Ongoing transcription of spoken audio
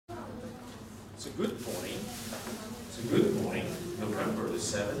So good morning. So good morning, November the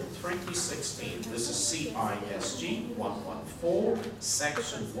 7th, 2016. This is CISG114,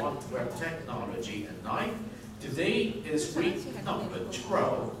 Section 1, Web Technology and 9. Today is week number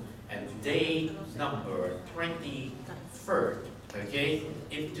 12 and day number 23rd, okay,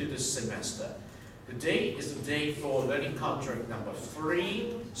 into the semester. Today is the day for learning contract number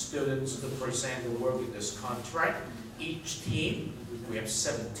 3. Students to present the work in this contract. Each team, we have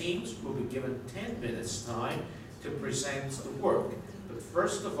 7 teams, will be given 10 minutes time to present the work. But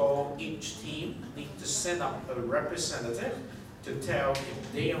first of all, each team needs to send up a representative to tell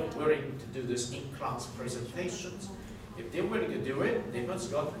if they are willing to do this in-class presentations. If they're willing to do it, they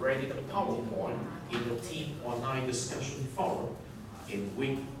must got ready the PowerPoint in the team online discussion forum in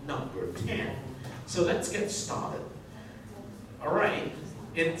week number 10. So let's get started. All right,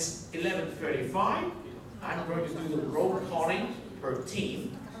 it's 11:35. I'm going to do the roll calling per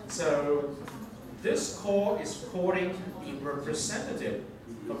team. So this call is calling the representative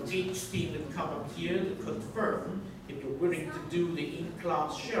from each team to come up here to confirm if you're willing to do the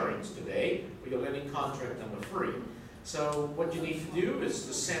in-class sharings today for your learning contract number 3. So what you need to do is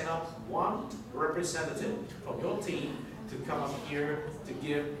to send up one representative from your team to come up here to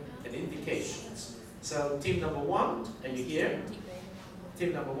give an indications. So team number 1, are you here?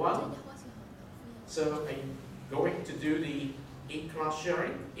 Team number 1. So are you going to do the in-class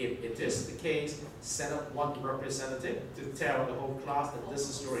sharing? If it is the case, send up one representative to tell the whole class that this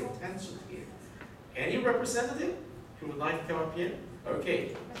is your intention here. Any representative who would like to come up here?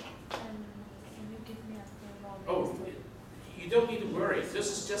 Okay. Oh, you don't need to worry. This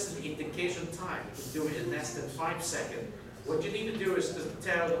is just an indication time. You can do it in less than 5 seconds. What you need to do is to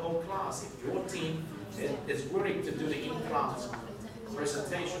tell the whole class if your team is willing to do the in-class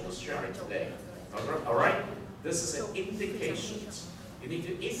presentation or sharing today. All right? This is an indication. You need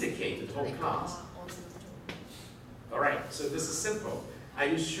to indicate to the whole class. All right, so this is simple. Are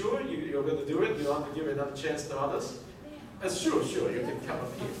you sure you're going to do it? Do you want to give another chance to others? Sure, you can come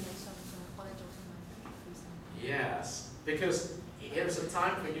up here. Yes, because here's a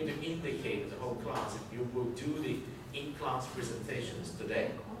time for you to indicate to the whole class if you will do the in-class presentations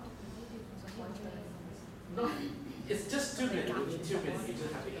today. No, it's just 2 minutes. You need 2 minutes. You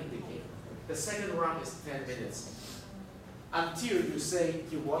just have to indicate. The second round is 10 minutes. Until you say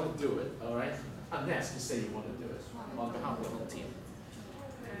you want to do it, all right? Unless you say you want to do it on behalf of the team.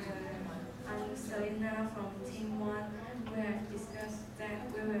 I'm Selena from Team 1. We have discussed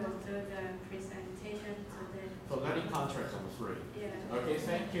that we will do the presentation today. For learning contract number 3. Yeah. Okay,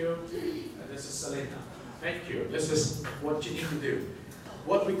 thank you. This is Selena. Thank you. This is what you need to do.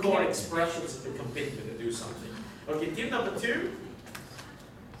 What we call expressions of the commitment to do something. Okay, team number 2.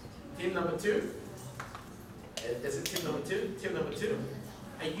 Team number 2. Is it team number 2? Team number 2.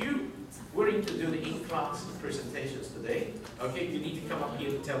 Are you willing to do the in-class presentations today? Okay, you need to come up here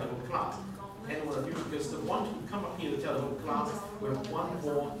to tell the whole class. And one of you, because the one who come up here to tell the whole class will have one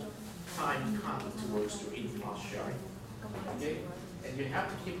more time count towards your in-class sharing. Okay? And you have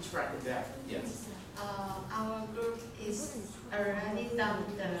to keep track of that. Yes. Our group is already done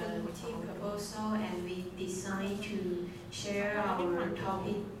the team proposal and we decide to share our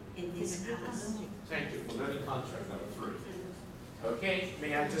topic in this class. Thank you for learning contract number 3. Okay,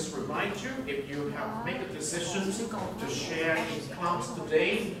 may I just remind you, if you have made a decision to share in class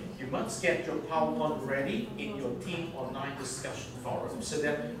today, you must get your PowerPoint ready in your team online discussion forum so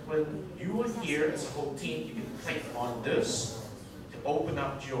that when you are here as a whole team, you can click on this to open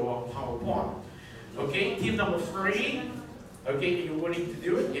up your PowerPoint. Okay, team number 3. Okay, are you willing to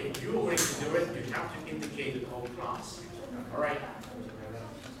do it? If you're willing to do it, you have to indicate the whole class. All right.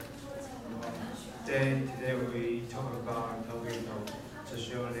 Today we talk about topic of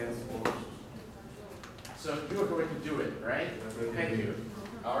social network. So you're going to do it, right? Thank you.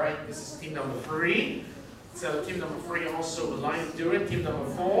 All right, this is team number 3. So team number 3 also would like to do it. Team number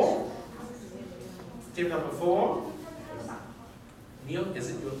 4. Team number 4. Neil, is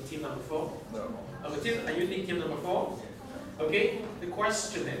it your team number 4? No. Are you team number 4? Okay, the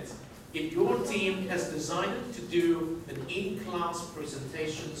question is, if your team has decided to do an in-class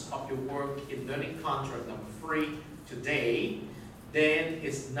presentations of your work in learning contract number 3 today, then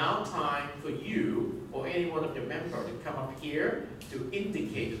it's now time for you or any one of your members to come up here to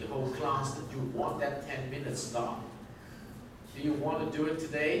indicate to the whole class that you want that 10 minutes slot. Do you want to do it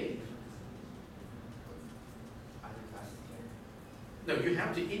today? No, you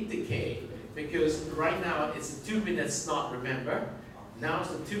have to indicate because right now it's a 2 minute slot, remember? Now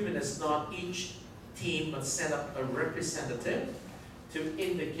it's a 2 minute slot. Each team must set up a representative to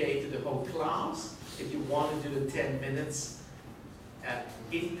indicate to the whole class if you want to do the 10 minutes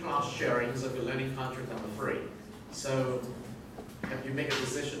in-class sharings of your learning contract number 3. So, have you made a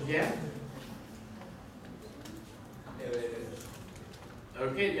decision yet?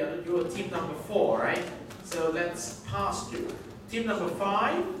 Okay, you're team number 4, right? So let's pass you. Team number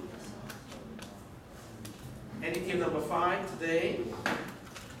 5? Any team number 5 today?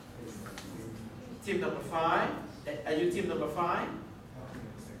 Team number 5? Are you team number 5?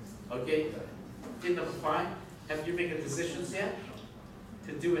 Okay, team number 5. Have you made a decision yet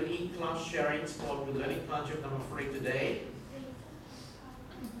to do an in-class sharing for the learning contract number 3 today?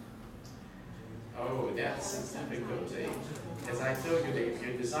 Oh, that's a difficulty. As I told you, that if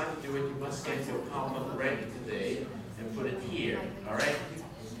you decide to do it, you must get your PowerPoint ready today and put it here. All right?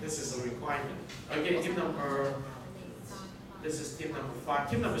 This is a requirement. Okay, team number. This is team number 5.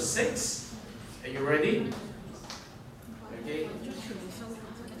 Team number 6. Are you ready? Okay.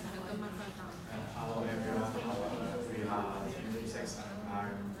 Hello everyone. We are team 6.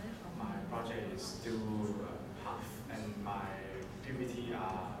 My project is due half, and my PPT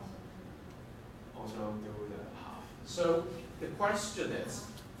are also due the half. So the question is,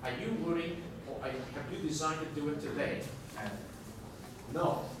 are you willing, or have you decided to do it today?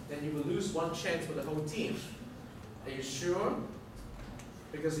 No. Then you will lose one chance for the whole team. Are you sure?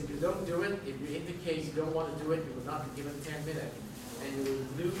 Because if you don't do it, if you indicate you don't want to do it, you will not be given 10 minutes. And you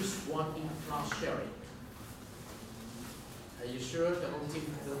will lose one in-class sharing. Are you sure the whole team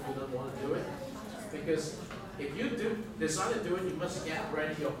don't want to do it? Because if you decide to do it, you must get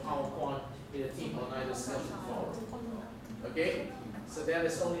ready your PowerPoint in a team online discussion forum. Okay? So that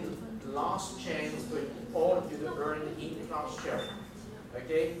is only the last chance for all of you to earn the in-class sharing.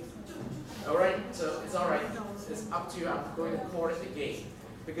 Okay? Alright, so it's alright. It's up to you. I'm going to call it again.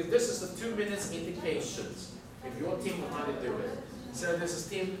 Because this is the 2 minutes indications. If your team will want to do it. So this is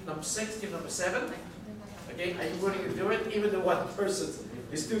team number 6, team number 7. Okay, are you willing to do it? Even though one person,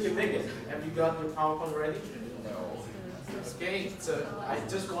 you still can make it. Have you got your PowerPoint ready? No. Okay, so I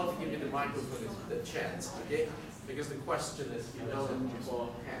just want to give you the microphone, the chance, okay? Because the question is, you know it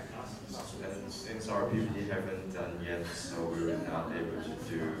beforehand. And since our PPT haven't done yet, so we were not able to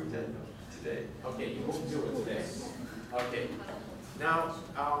do that today. Okay, you won't do it today. Okay. Now,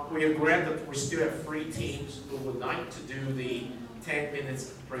 we agree that we still have 3 teams who would like to do the 10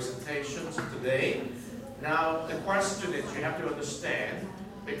 minutes presentations today. Now, the question is, you have to understand,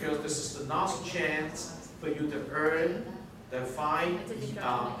 because this is the last chance for you to earn the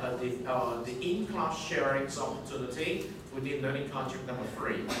in-class sharing opportunity within learning contract number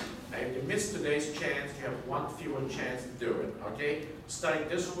 3. Now, if you miss today's chance, you have one fewer chance to do it, okay? Starting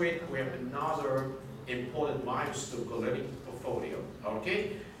this week, we have another important milestone for learning portfolio,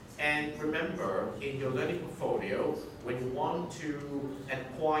 okay? And remember, in your learning portfolio, when you want to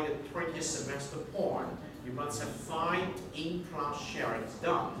acquire the 20th semester point, you must have 5 in-class sharings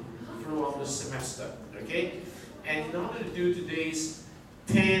done throughout the semester, okay? And in order to do today's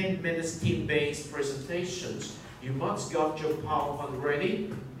 10 minutes team-based presentations, you must got your PowerPoint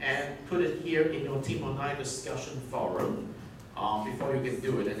ready and put it here in your team online discussion forum before you can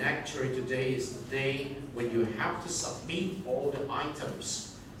do it. And actually today is the day when you have to submit all the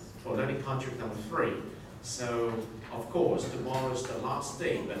items for learning contract number 3. So, of course, tomorrow is the last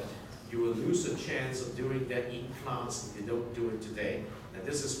day, but you will lose a chance of doing that in class if you don't do it today. And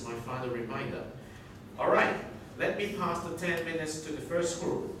this is my final reminder. All right, let me pass the 10 minutes to the first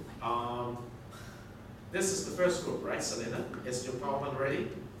group. This is the first group, right, Selena? Is your PowerPoint ready?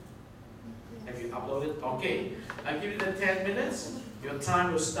 Have you uploaded? Okay, I'll give you the 10 minutes. Your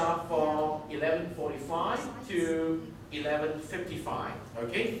time will start from 11:45 to 11:55,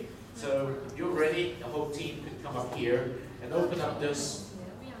 okay? So if you're ready, the whole team can come up here and open up this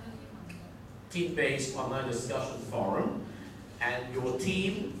team-based online discussion forum. And your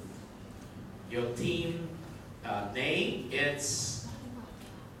team name is,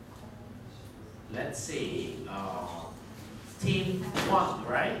 let's see, team 1,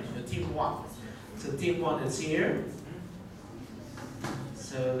 right? The team 1. So team 1 is here.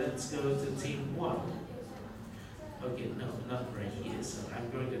 So let's go to team 1. Okay, no, not right here. So I'm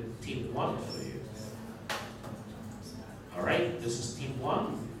going to team 1 for you. All right, this is team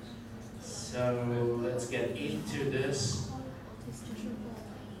 1. So let's get into this.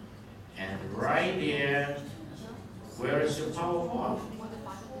 And right there, where is your PowerPoint?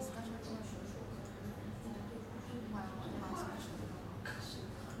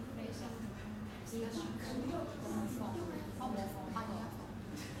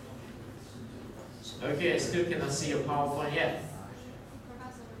 Okay, I still cannot see your PowerPoint yet.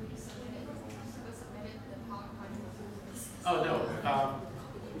 Oh no,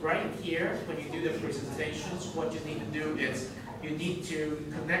 right here, when you do the presentations, what you need to do is you need to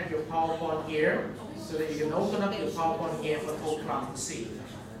connect your PowerPoint here so that you can open up your PowerPoint here for the whole class to see.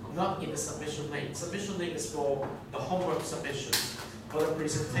 Not in the submission link. Submission link is for the homework submissions. For the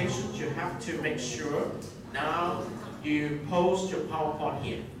presentations, you have to make sure now you post your PowerPoint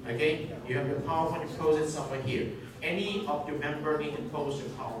here. Okay? You have your PowerPoint, you post it somewhere here. Any of your members need to post your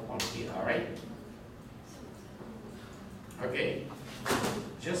PowerPoint here, alright? Okay?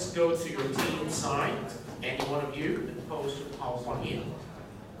 Just go to your team site, any one of you, and post your PowerPoint here.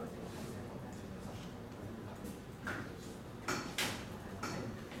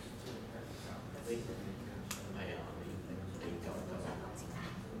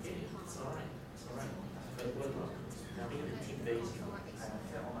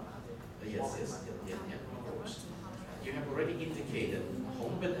 You have already indicated,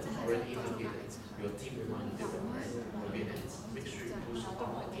 Hongbin has already indicated your team will want to do it, right? Okay, then make sure you post it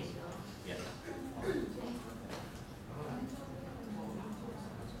on the team. Yeah.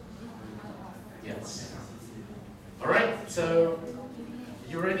 Yes. Alright, so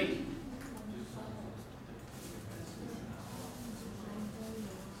you ready?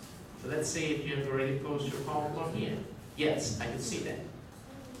 So let's see if you have already posted your PowerPoint here. Yes, I can see that.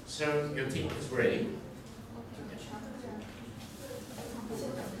 So your team is ready.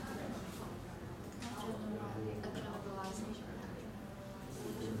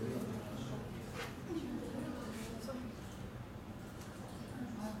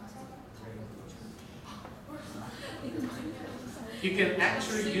 You can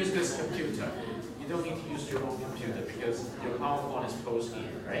actually use this computer. You don't need to use your own computer because your PowerPoint is posted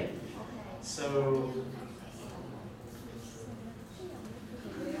here, right? So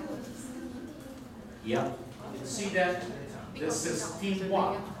yeah, you can see that this is team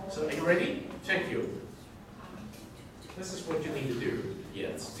 1. So are you ready? Thank you. This is what you need to do.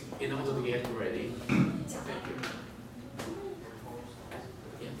 Yes, in order to get ready. Thank you.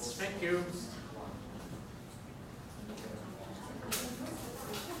 Yes, thank you.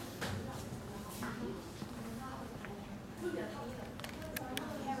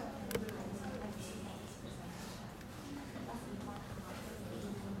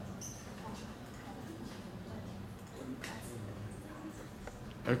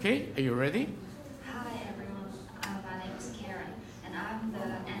 Okay, are you ready? Hi everyone, my name is Karen and I'm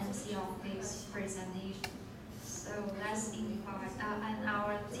the MC of this presentation. So let's invite, and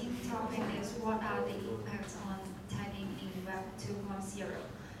our team topic is what are the impacts on tagging in Web 2.0.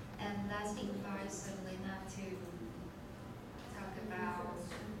 And let's invite Selena to talk about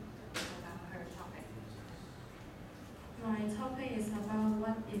her topic. My topic is about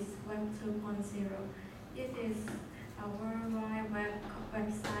what is Web 2.0. It is a worldwide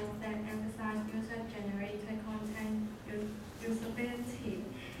website that emphasizes user-generated content usability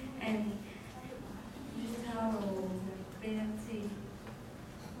and interoperability,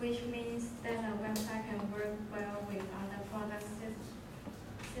 which means that a website can work well with other product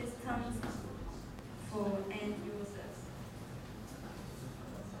systems for end users.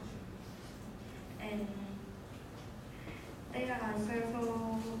 And there are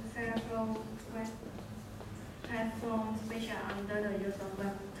several web platforms which are under the use of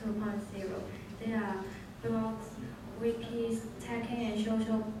Web 2.0. They are blogs, wikis, tagging and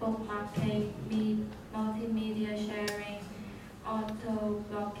social bookmarking, multimedia sharing,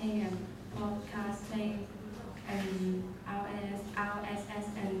 auto-blocking and podcasting, and RSS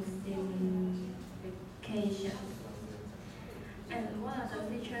and syndication. And what are the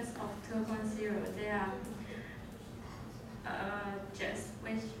features of 2.0? They are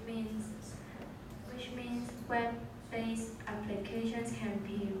which means web-based applications can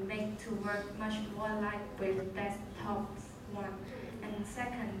be made to work much more like with desktop one. And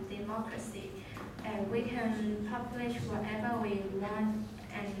second, democracy. We can publish whatever we want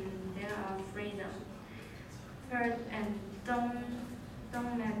and there are freedom. Third, and don't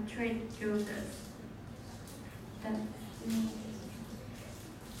maltreat users. That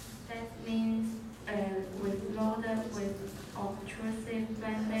means with loaded with obtrusive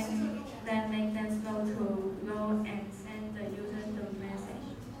blending that make them slow to load and send the user the message.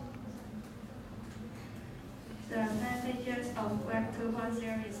 The advantages of Web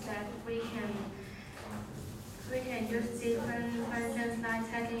 2.0 is that we can use different functions like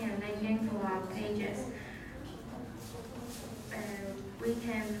tagging and linking for our pages. We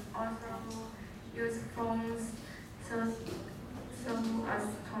can also use phones so as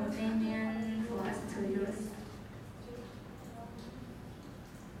convenient for us to use.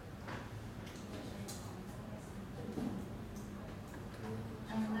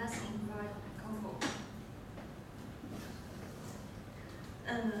 And let's invite Coco.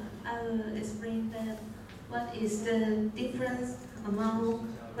 I will explain that What is the difference among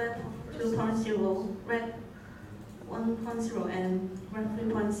Web 2.0, Web 1.0, and Web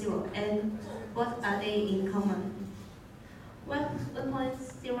 3.0, and what are they in common? Web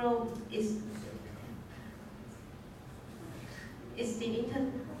 1.0 is the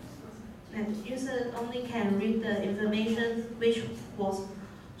internet. Users only can read the information which was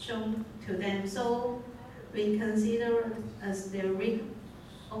shown to them, so we consider as the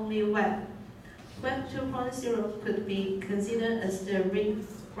read-only web. Web 2.0 could be considered as the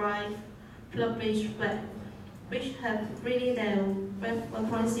read-write published web, which have really than Web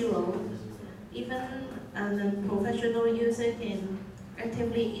 1.0. Even non-professional users can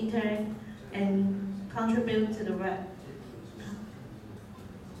actively interact and contribute to the web.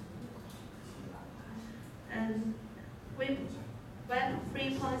 And with Web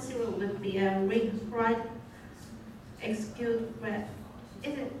 3.0 would be a read, write, execute web.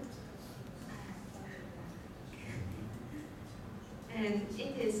 And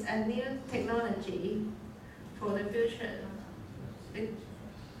it is a new technology for the future.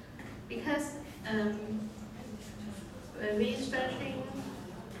 Because when we're searching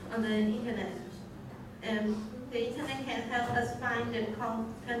on the internet, the internet can help us find the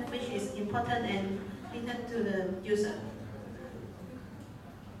content which is important and needed to the user.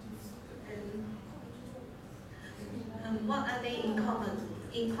 And what are they in common?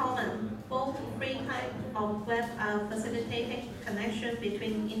 In common, both three types of web are facilitating connection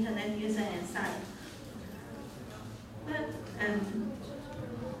between internet user and site. Web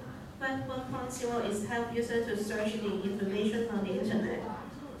 1.0 is help users to search the information on the internet.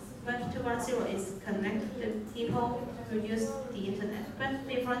 Web 2.0 is connect the people who use the internet. Web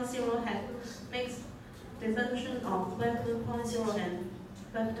 3.0 makes the function of Web 1.0 and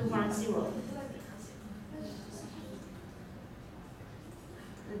Web 2.0.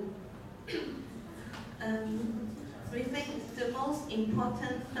 We think the most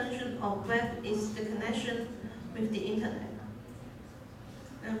important function of web is the connection with the internet.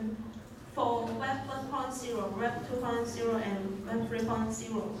 For Web 1.0, Web 2.0, and Web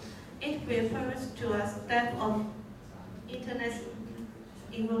 3.0, it refers to a step of internet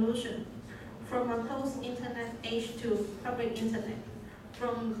evolution from a post-internet age to public internet,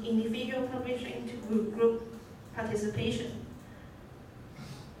 from individual publishing to group participation.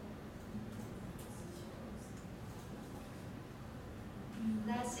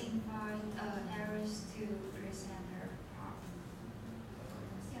 Let's invite Eris to present her part.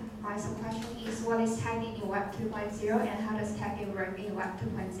 My question is, what is tagging in Web 2.0 and how does tagging work in Web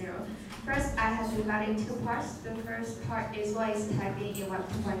 2.0? First, I have divided two parts. The first part is what is tagging in Web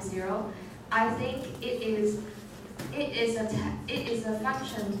 2.0. I think it is a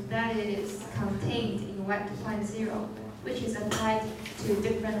function that is contained in Web 2.0, which is applied to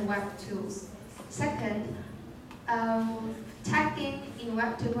different web tools. Second, tagging in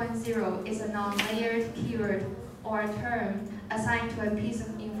Web 2.0 is a non-layered keyword or term assigned to a piece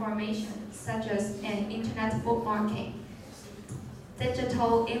of information, such as an internet bookmarking,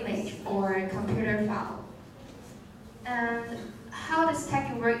 digital image, or computer file. And how does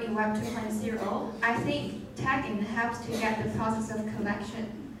tagging work in Web 2.0? I think tagging helps to get the process of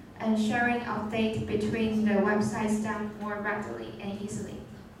collection and sharing of data between the websites done more rapidly and easily.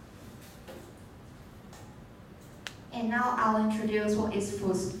 And now I'll introduce what is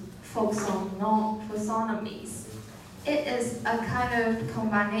folksonomies. It is a kind of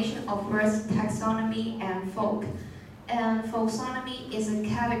combination of words taxonomy and folk. And folksonomy is a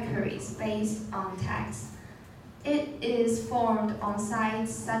category based on tags. It is formed on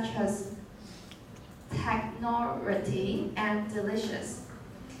sites such as Technority and Delicious.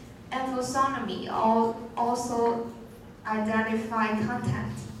 And folksonomy also identify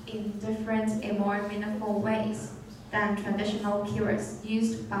content in different and more meaningful ways than traditional keywords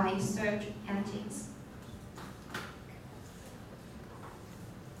used by search engines.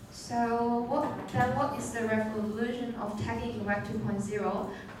 So what is the revolution of tagging in Web 2.0?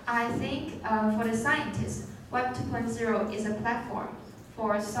 I think for the scientists, Web 2.0 is a platform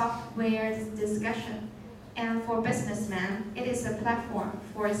for software discussion. And for businessmen, it is a platform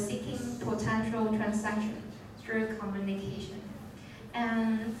for seeking potential transactions through communication.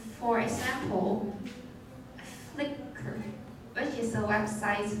 And for example, Flickr, which is a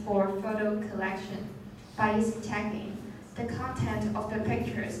website for photo collection. By using tagging, the content of the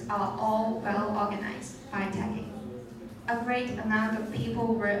pictures are all well organized by tagging. A great amount of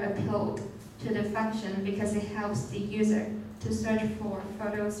people were appealed to the function because it helps the user to search for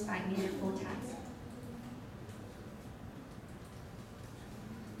photos by meaningful tags.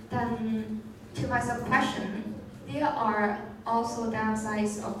 Then, to my sub-question, There are also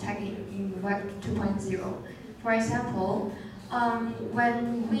downsides of tagging in Web 2.0. For example,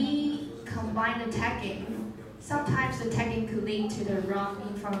 when we combine the tagging, sometimes the tagging could lead to the wrong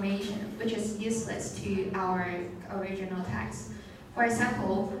information, which is useless to our original text. For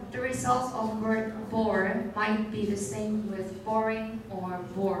example, the results of word bore might be the same with boring or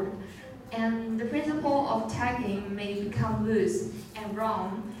bored. And the principle of tagging may become loose and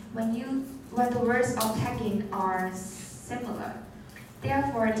wrong when the words of tagging are similar.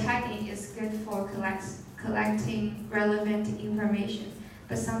 Therefore, tagging is good for collecting relevant information,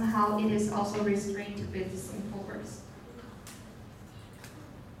 but somehow it is also restrained with simple words.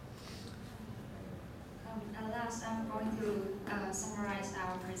 At last, I'm going to summarize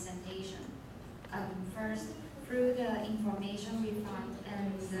our presentation. First, through the information we find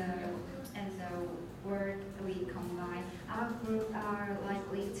and the word we combine, our group are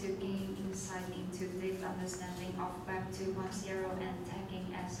likely to gain insight into deep understanding of Web 2.0 and tagging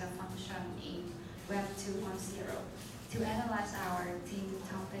as a function in Web 2.0. To analyze our team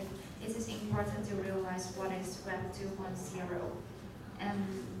topic, it is important to realize what is Web 2.0.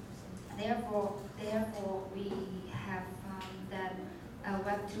 And therefore, we have found that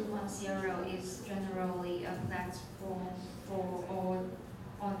Web 2.0 is generally a platform for all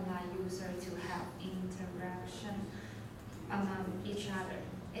online users to have interaction among each other.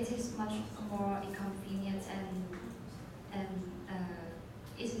 It is much more convenient and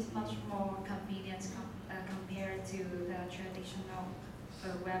it is much more convenient compared to the traditional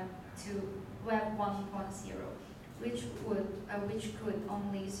Web 1.0, which could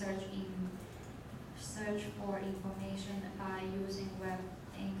only search for information by using web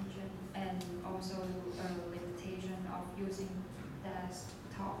engine, and also limitation of using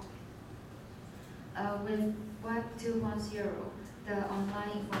desktop. With Web 2.0, the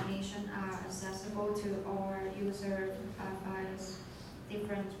online information are accessible to all users via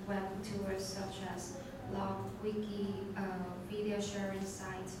different web tools such as blog, wiki, video sharing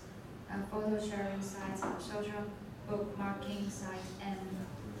sites, photo sharing sites, social bookmarking sites, and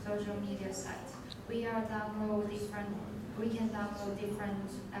social media sites. We can download different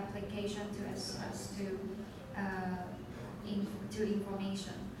applications to access to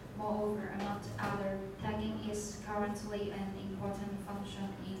information. Moreover, among other, tagging is currently an important function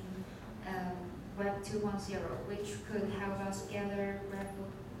in Web 2.0, which could help us gather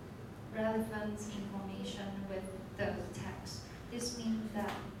relevant information with the text. This means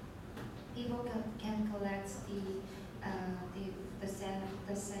that people can collect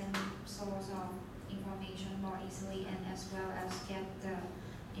the same source of information more easily, and as well as get the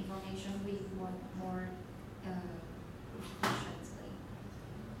information we want more efficiently.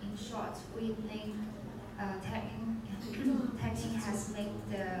 In short, we think tagging has made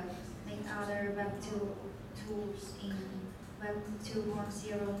other Web 2 tools in Web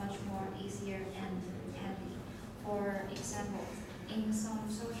 2.0 much more easier and handy. For example, in some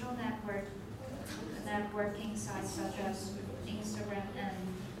social networking sites such as Instagram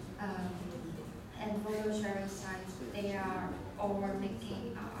and photo sharing sites, they are all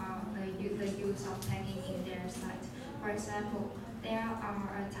making the use of tagging in their site. For example, there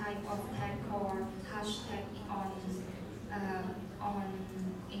are a type of tag called hashtag on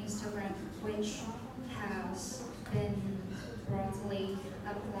Instagram, which has been broadly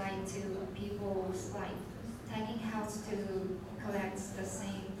applied to people's life. Tagging helps to collect the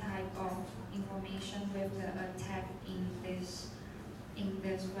same type of information with a tag in this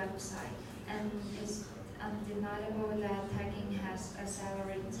website, and it's undeniable that tagging has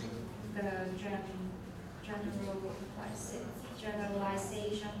accelerated the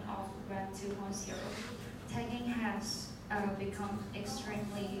generalization of Web 2.0. Tagging has become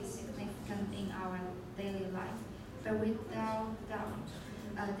extremely significant in our daily life, but without doubt,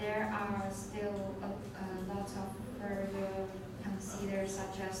 there are still a lot of further consider,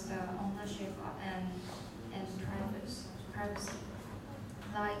 such as the ownership and privacy.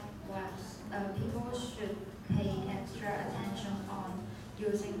 Likewise, people should pay extra attention on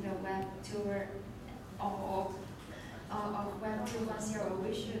using the web tool of Web 2.0.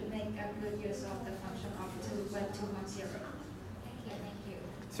 We should make a good use of the function of Web 2.0. Thank you.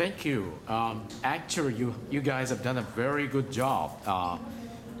 Thank you. Actually, you guys have done a very good job.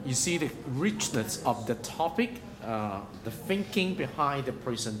 You see the richness of the topic, the thinking behind the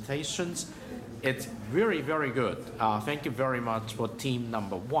presentations. It's very, very good. Thank you very much for team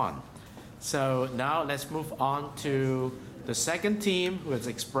number 1. So now let's move on to the second team who has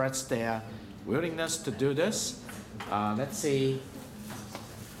expressed their willingness to do this. Let's see.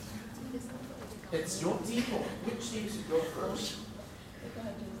 It's your team. Which team should go first?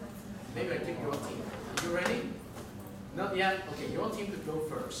 Maybe I take your team. You ready? Not yet? Okay, your team could go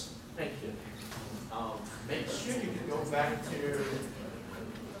first. Thank you. Make sure you can go back to,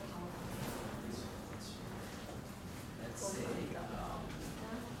 let's see,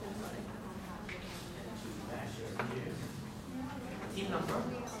 back here. Team number?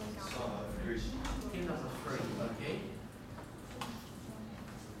 Three. Team number 3, okay.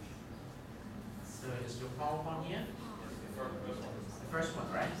 So is your PowerPoint here? The first one,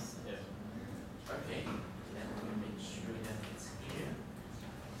 right? Yeah. Okay. Then we'll make sure that it's here.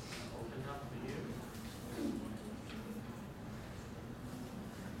 Open up for you.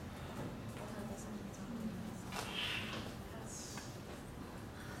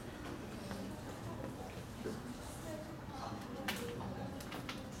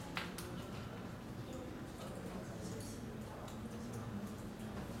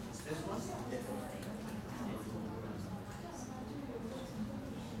 Is this one?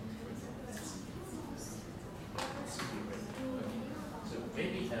 So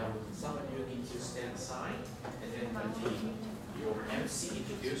maybe some of you need to stand aside, and then when your MC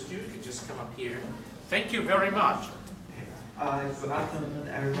introduced you, you can just come up here. Thank you very much. Good afternoon,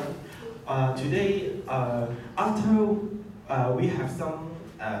 everyone. Today, after we have some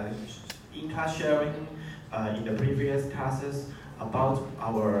in-class sharing in the previous classes about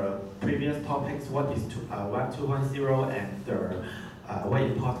our previous topics, what is Web 2.0 and what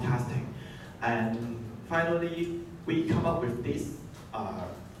is podcasting. And finally, we come up with this,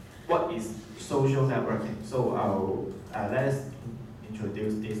 what is social networking. So let's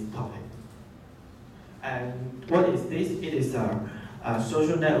introduce this topic. And what is this? It is a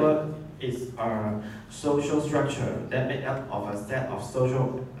social network is a social structure that made up of a set of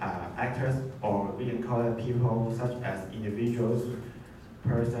social actors, or we can call it people such as individuals,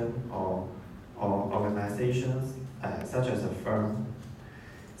 person, or organizations such as a firm.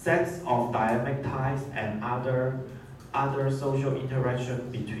 Sets of dynamic ties and other social interaction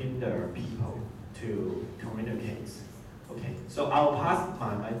between the people to communicate. Okay, so I'll pass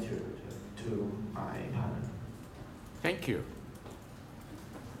my mic to my partner. Thank you.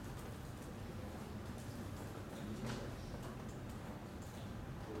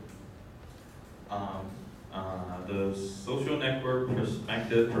 The social network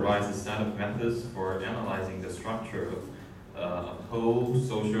perspective provides a set of methods for analyzing the structure of whole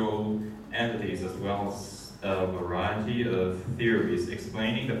social entities, as well as a variety of theories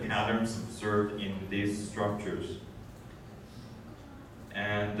explaining the patterns observed in these structures.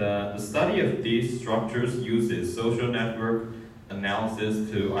 And the study of these structures uses social network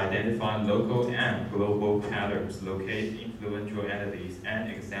analysis to identify local and global patterns, locate influential entities, and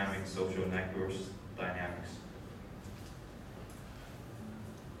examine social networks dynamics.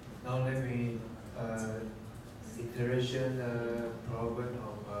 Now let me iteration the problem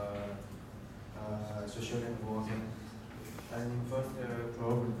of social networking. And first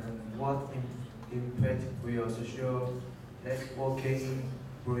problem, and what impact will social networking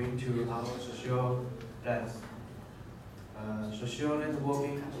bring to our social lives? Social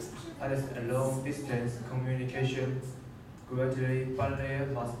networking has a long distance communication greatly, but there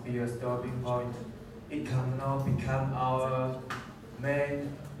must be a stopping point. It cannot become our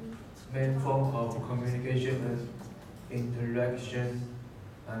main form of communication and interaction.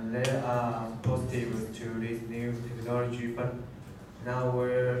 And there are positives to this new technology, but now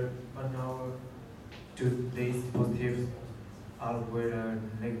to these positives outweigh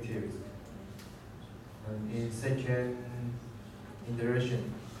negatives. And in second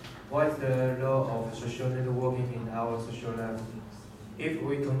interaction, what is the role of social networking in our social life? If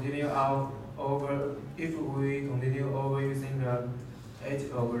we continue overusing the age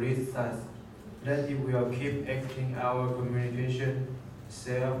of this science, then it will keep acting our communication,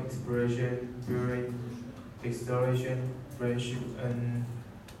 self-expression, building, exploration, friendship, and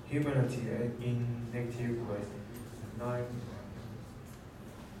humanity in negative ways.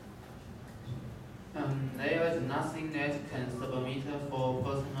 There is nothing that can submit for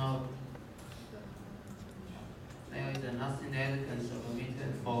personal. There is nothing that can submit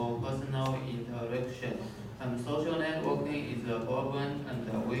for personal interaction. Social networking is a problem, and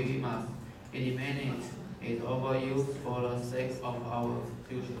we must eliminate its overuse for the sake of our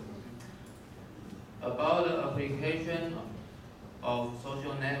future. About the application of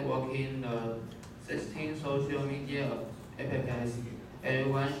social networking, the 16 social media apps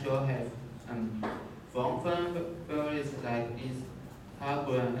everyone should have. From various like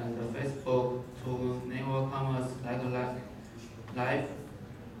Instagram and Facebook to newcomers like live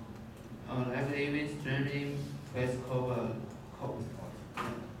event streaming, press cover.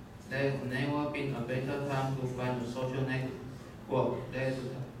 There's never been a better time to find a social network that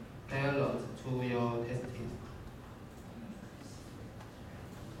tailored to your tastes.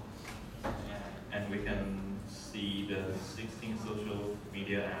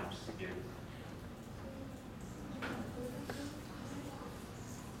 times here.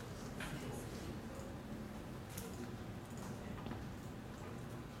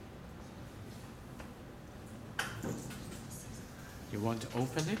 You want to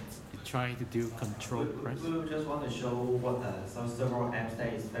open it? You try to do control press. We just want to show what some several apps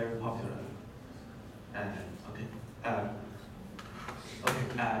that is very popular. Okay.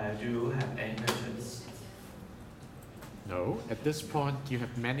 Do you have any questions? No, at this point you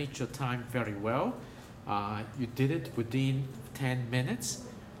have managed your time very well. You did it within 10 minutes.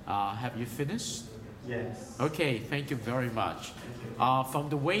 Have you finished? Yes. Okay, thank you very much. From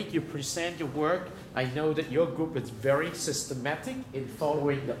the way you present your work, I know that your group is very systematic in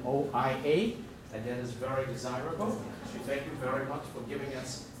following the OIA, and that is very desirable. So thank you very much for giving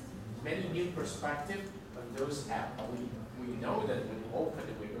us many new perspectives on those apps. We know that when you open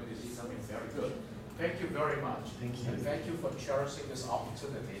it, we're going to see something very good. Thank you very much. Thank you. And thank you for cherishing this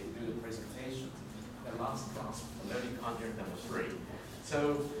opportunity to do the presentation. The last class, learning content number 3.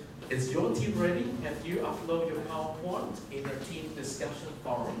 So, is your team ready? Have you uploaded your PowerPoint in the team discussion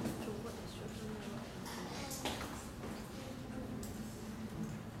forum?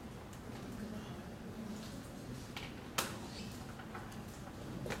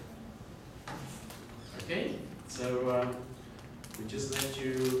 Okay, so we just let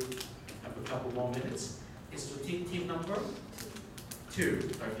you have a couple more minutes. It's the team number 2,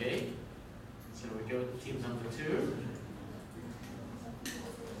 okay? So we go to team number 2.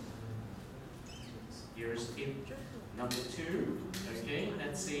 Here's team number 2. Okay,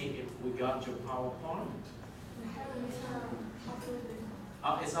 let's see if we got your PowerPoint.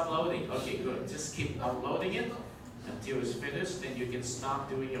 It's uploading. Okay, good. Just keep uploading it until it's finished, then you can start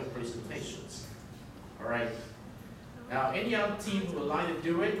doing your presentations. All right. Now, any other team who would like to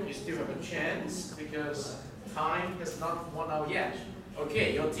do it, you still have a chance because time has not run out yet.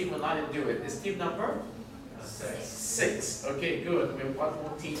 Okay, your team would like to do it. Is team number? 6. Okay, good. We have one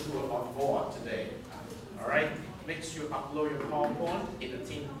more team who are on board today. All right. Make sure you upload your PowerPoint in the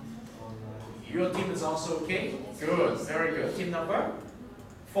team. Your team is also okay? Good. Very good. Team number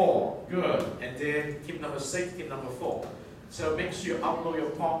 4. Good. And then team number 6, team number 4. So make sure you upload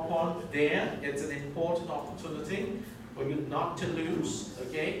your PowerPoint there. It's an important opportunity for you not to lose.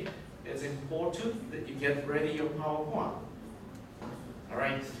 Okay? It's important that you get ready your PowerPoint. All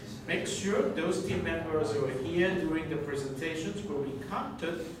right. Make sure those team members who are here during the presentations will be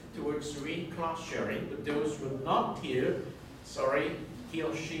counted towards screen class sharing. But those who are not here, sorry, he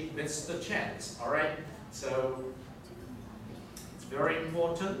or she missed the chance. All right. So it's very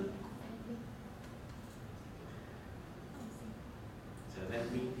important. So let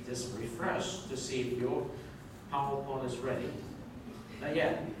me just refresh to see if your PowerPoint is ready. Not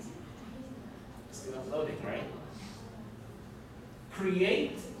yet. Still uploading, right?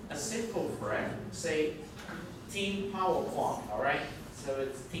 Create a simple frame, say Team PowerPoint, all right? So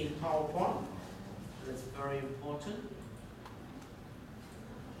it's Team PowerPoint. That's very important.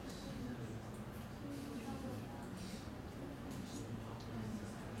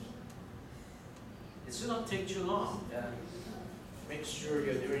 It should not take too long. Make sure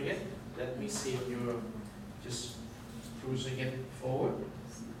you're doing it. Let me see if you're just cruising it forward.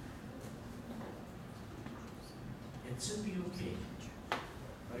 It should be okay.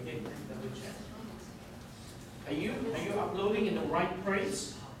 Okay, double check. Are you uploading in the right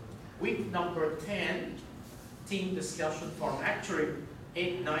place? Week number 10, team discussion forum. Actually,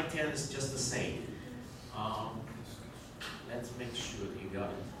 8, 9, 10 is just the same. Let's make sure you got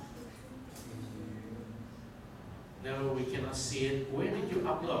it. No, we cannot see it. Where did you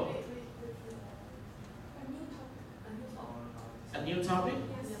upload? A new topic?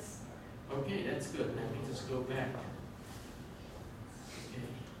 Yes. Okay, that's good. Let me just go back. Okay.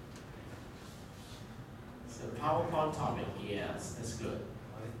 So PowerPoint topic, yes, that's good.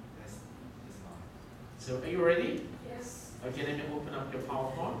 So are you ready? Yes. Okay, let me open up your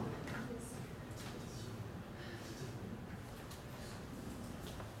PowerPoint.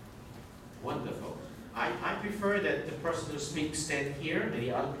 Wonderful. I prefer that the person who speaks stand here and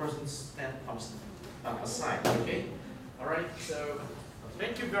the other person stand aside, okay? All right, so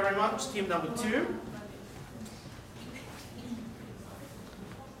thank you very much, team number 2.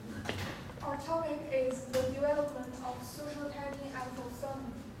 Our topic is the development of social tagging and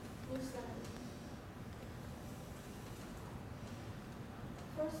fulfillment.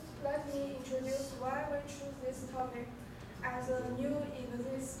 First, let me introduce why we choose this topic as a new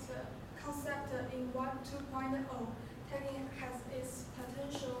exist concept in Web 2.0. Tagging has its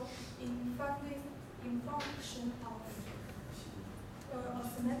potential in function of a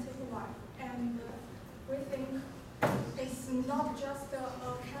semantic life, and we think it's not just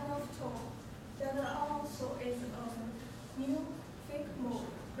a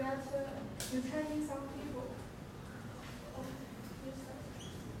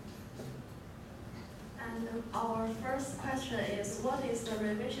Our first question is, what is the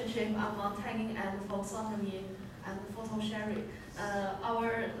relationship among tagging and taxonomy and photo sharing?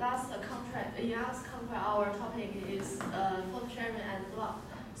 Our last contract, our topic is photo sharing and blog.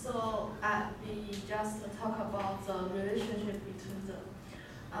 So we just talk about the relationship between them.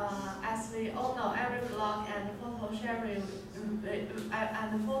 As we all know, every blog and photo sharing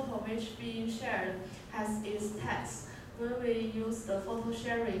and photo which being shared has its text. When we use the photo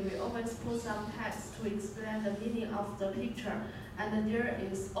sharing, we always put some text to explain the meaning of the picture, and there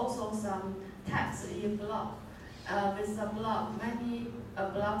is also some text in blog. With the blog, a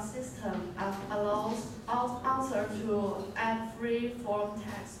blog system allows author to add free form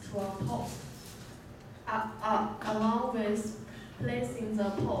text to a post, along with placing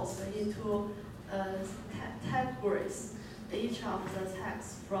the post into categories. Each of the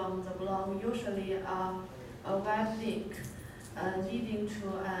text from the blog usually a web link leading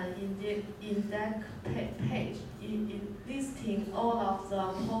to an index page listing all of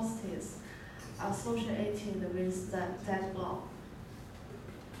the posts associated with that blog.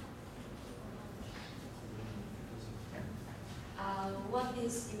 What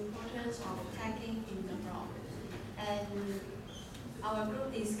is the importance of tagging in the blog? And our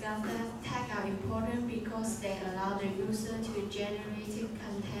group discussed that tags are important because they allow the user to generate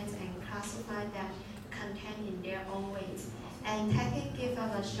content and classify that content in their own ways. And tagging gives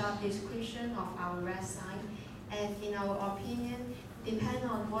us a short description of our website. And in our opinion, depending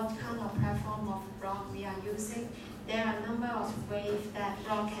on what kind of platform of blog we are using, there are a number of ways that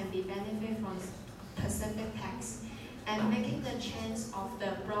blog can be benefit from specific tags. And making the chance of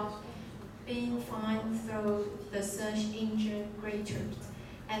the blog being found through the search engine greater.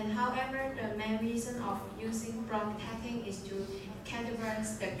 And however, the main reason of using blog tagging is to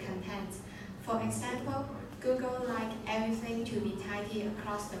categorize the content. For example, Google likes everything to be tidy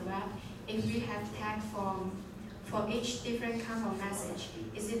across the web. If we have tags for each different kind of message,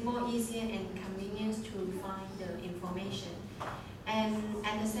 is it more easier and convenient to find the information? And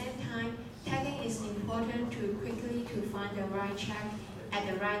at the same time, tagging is important to quickly to find the right check at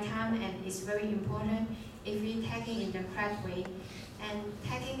the right time, and it's very important if we tagging in the correct way. And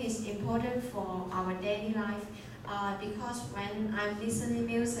tagging is important for our daily life because when I'm listening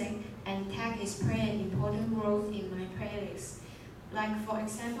music, and tag is playing an important role in my playlist. Like for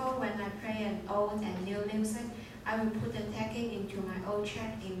example, when I play an old and new music, I will put the tagging into my old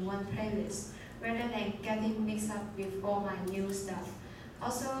track in one playlist, rather than getting mixed up with all my new stuff.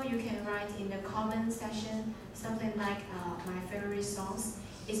 Also, you can write in the comment section something like my favorite songs.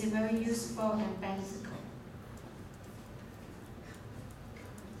 It's very useful and beneficial.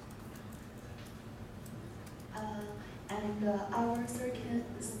 Our third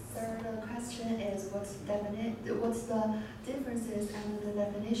question is what's the differences and the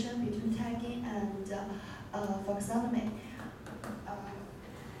definition between tagging and taxonomy?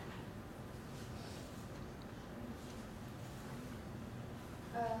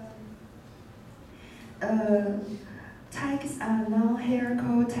 Tags are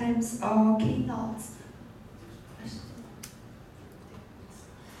non-hierarchical terms or keynotes.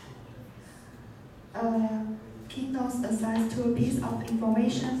 Keynotes assign to a piece of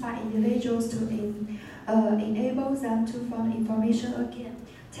information by individuals to enable them to find information again.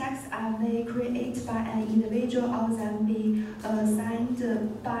 Tags are they created by an individual or then be assigned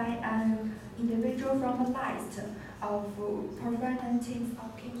by an individual from a list of provenance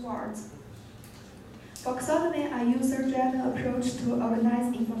of keywords. Taxonomy are user-driven approach to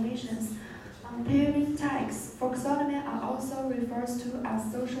organize information. Pairing tags. Taxonomy are also refers to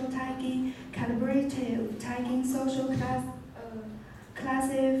as social tagging, calibrative tagging, social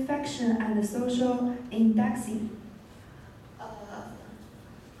classification, and social indexing.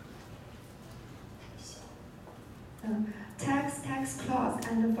 Tax clause,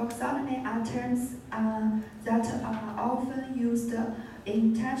 and taxonomy are terms that are often used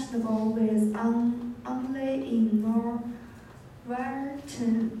interchangeable with only in more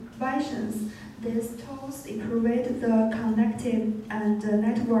versions. These tools improve the connective and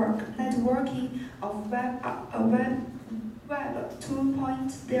networking of Web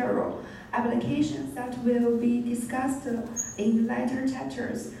 2.0 applications that will be discussed in later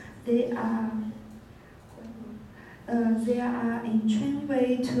chapters. They are in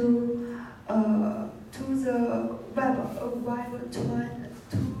way to the Web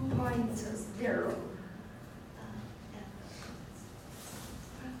 2.0.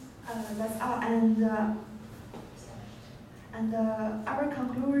 That's all, and our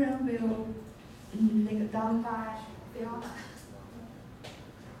conclusion will be done by Fiona.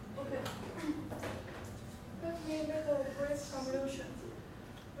 Okay. Let me make a brief conclusion.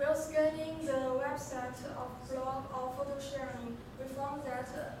 While scanning the website of blog or photo sharing, we found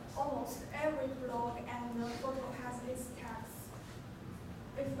that almost every blog and photo has its tags.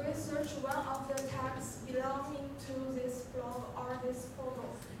 If we search one of the tags belonging to this blog or this photo,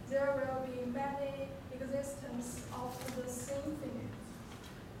 there will be many existence of the same thing.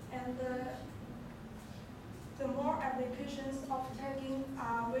 And the more applications of tagging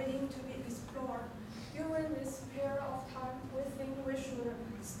are waiting to be explored. During this period of time, we think we should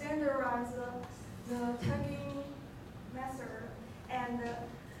standardize the tagging method. And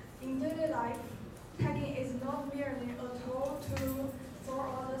in daily life, tagging is not merely a tool to store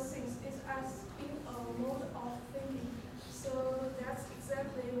other things, it's as being a mode of thinking. So that's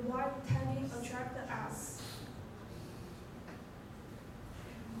exactly why tagging attracted us.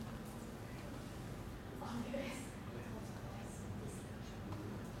 Okay.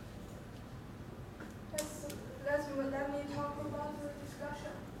 Let me talk about the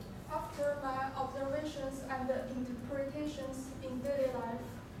discussion. After my observations and interpretations in daily life,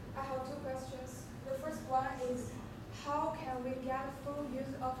 I have two questions. The first one is, how can we get full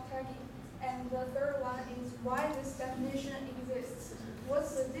use of tagging? And the third one is, why this definition exists?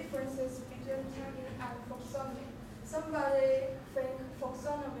 What's the differences between tagging and taxonomy? Somebody think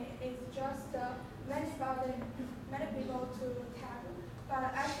taxonomy is just many people to tag, but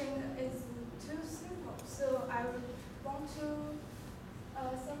I think it's too simple. So I would want to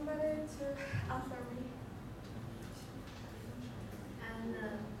somebody to answer me. And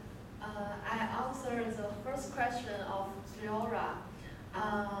I answer the first question of Fiora.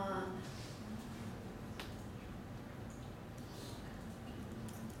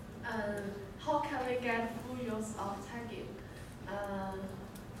 How can we get full use of tagging?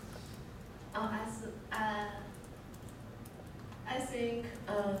 I think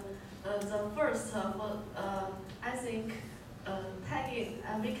the first, I think tagging,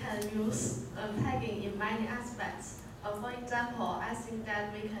 we can use tagging in many aspects. For example, I think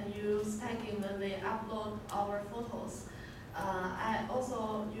that we can use tagging when we upload our photos. I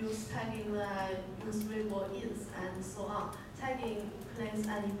also use tagging when I use Weibo ins and so on. Tagging plays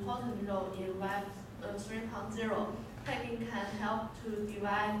an important role in Web 3.0. Tagging can help to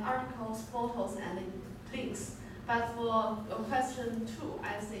divide articles, photos, and links. But for question 2,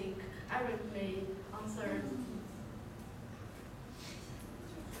 I think Eric may answer.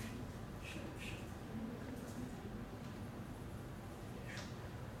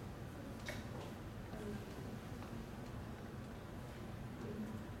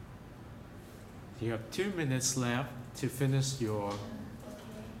 You have 2 minutes left to finish your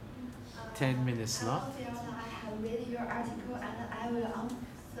 10 minutes Hello, slot. Fiona. I have read your article and I will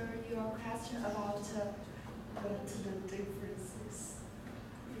answer your question about the differences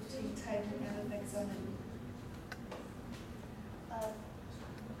between tagging and taxonomy.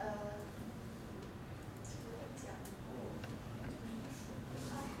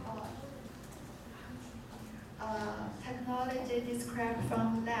 Technology described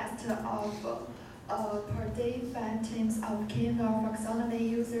from list of per defined teams of kin or taxonomy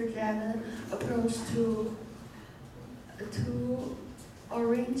user-driven approach to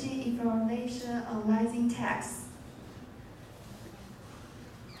arranging information, analyzing text.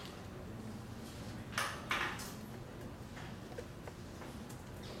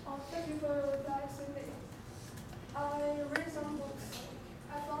 Thank you for your reply, Cindy. I read some books.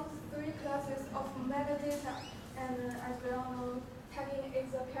 I found 3 classes of metadata, and as we all know, tagging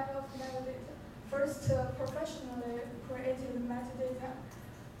is a kind of metadata. First, professionally created metadata,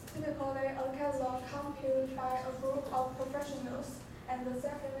 typically a catalog computed by a group of professionals, and the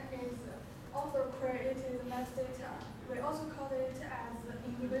second is author-created metadata. We also call it as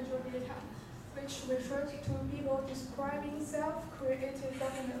individual data, which refers to people describing self-created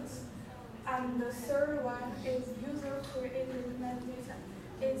documents. And the third one is user-created metadata.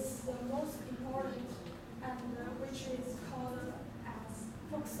 It's the most important, and which is called as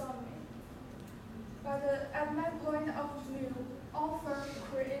taxonomy. But at my point of view,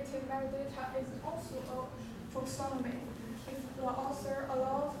 author-created metadata is also a taxonomy. If the author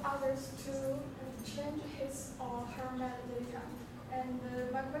allows others to change his or her metadata. And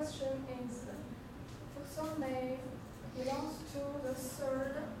my question is, taxonomy belongs to the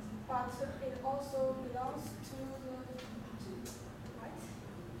third, but it also belongs to the right?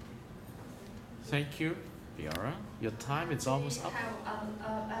 Thank you, Fiora. Your time is almost up. We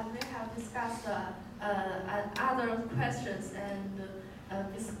have discussed other questions, and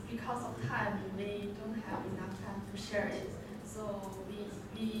because of time, we don't have enough time to share it. So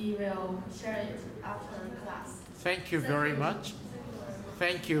we will share it after class. Thank you very much.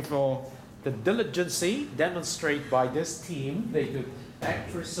 Thank you for the diligence demonstrated by this team. They could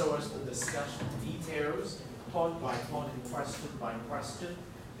Back resource to discuss details, point by point and question by question.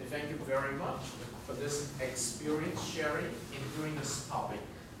 And thank you very much for this experience sharing in doing this topic.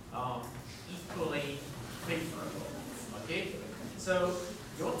 Equally favorable. Okay? So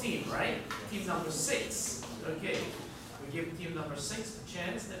your team, right? Team number 6. Okay. We give team number 6 a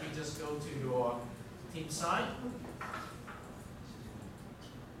chance. Let me just go to your team side.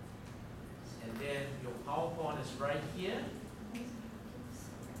 And then your PowerPoint is right here.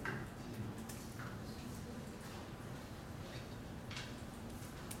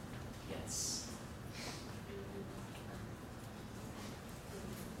 Yes.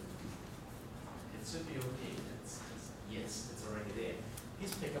 It should be okay. Yes, it's already there.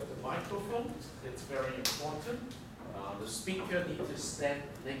 Please pick up the microphone. It's very important. The speaker needs to stand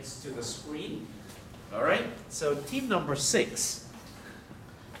next to the screen. All right. So team number 6.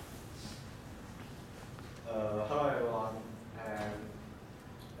 Hello everyone, and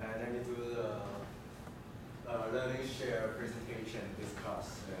let me do the learning share presentation discuss.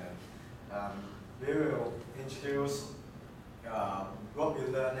 We will introduce what we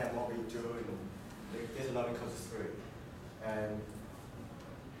learn and what we do in this learning course 3. And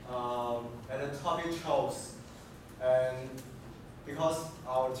the topic chose, and because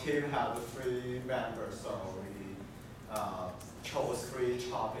our team has 3 members, so we chose 3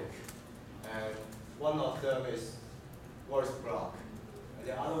 topics. And one of them is voice block, and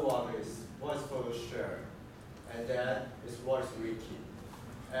the other one is voice photo share, and then is voice wiki.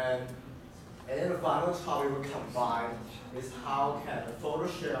 And then the final topic we combine is how can the photo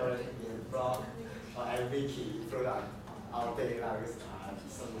sharing in blog and wiki through our daily lives and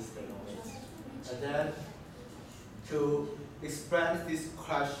some mistake on it. And then to explain these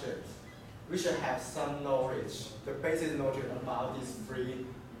questions, we should have some knowledge, the basic knowledge about these 3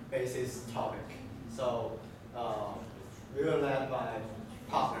 basic topics. So we will let my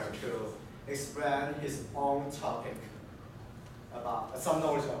partner to explain his own topic about some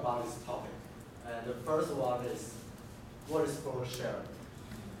knowledge about this topic. And the first one is, what is photo sharing?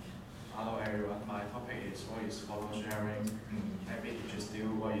 Hello everyone, my topic is what is photo sharing. Let me introduce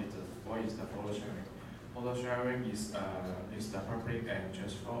what is the photo sharing. Photo sharing is the public and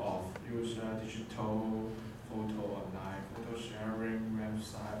transfer of user digital photo online. Photo sharing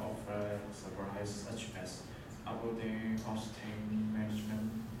website offers services such as uploading, hosting,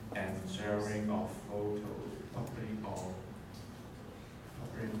 management, and sharing of photo public or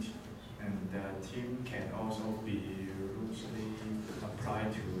public. And the team can also be loosely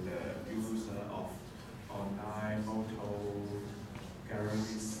applied to the user of online photo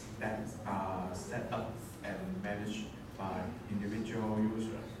galleries that are set up and managed by individual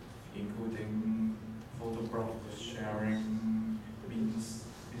users, including photo blog sharing means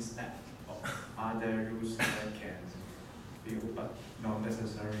that other users can view but not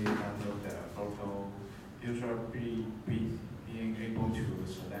necessarily download the photo. User being able to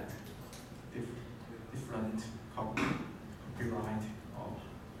select different copyright or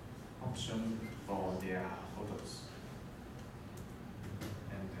option for their photos.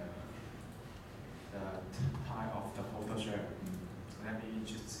 And the type of the photo sharing. Let me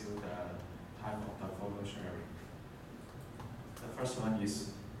introduce the type of the photo sharing. The first one is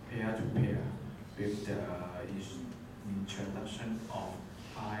peer-to-peer with the introduction of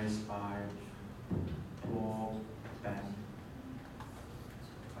high-speed broadband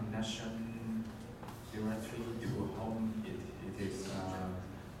connection directly to home. It is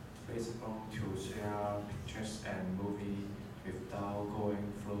feasible to share pictures and movies without going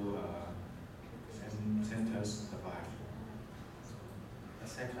through centers device. The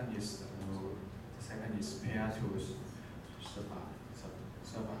second is peer-to-server,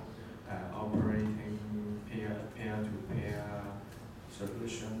 operating peer-to-peer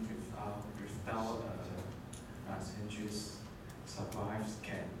solution without centers device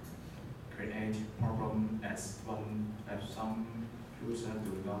can create problem as some users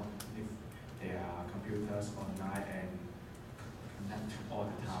do not leave their computers online and connect all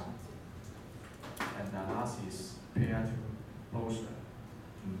the time. And the last is peer-to-browser.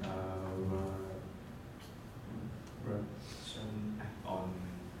 Version on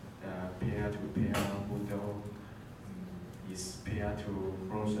the peer-to-peer model is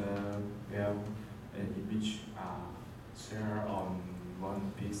peer-to-browser where an image are shared on one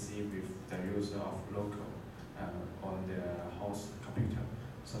PC with the user of local on the host computer.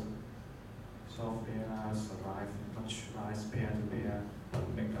 So software survive much like peer-to-peer, but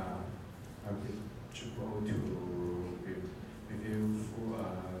make reachable to review full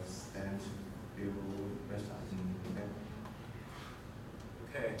stand view website.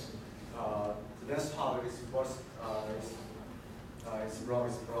 Okay. The next topic is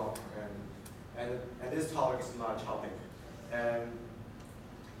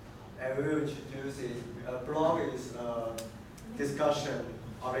and we will introduce it. A blog is a discussion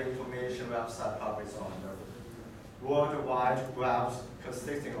of the information website published on the World Wide Web,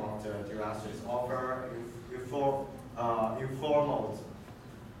 consisting of the directories offer informal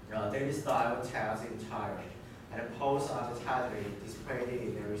daily style tags entirely, and posts are tightly displayed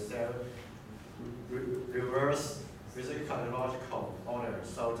in the reverse chronological order,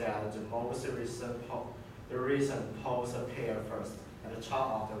 so that the most recent posts appear first at the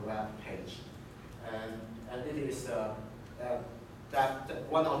top of the web page, and it is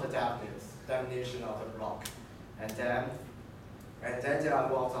one of the definition of the block, and then there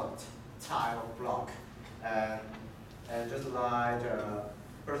are lots of type of block, and just like the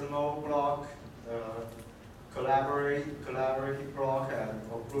personal block, collaborative block, and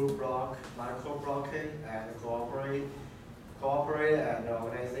group block, micro blocking, and cooperate and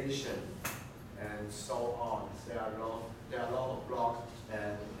organization, and so on. There are a lot of blocks,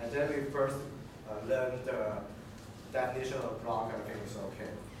 and then we first learn the definition of block. I think it's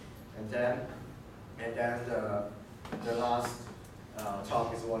okay, and then the last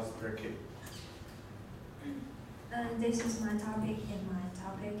talk is what's Ricky. This is my topic, and my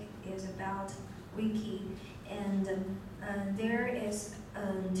topic is about wiki, and there is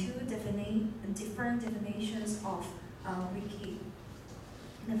two different definitions of wiki.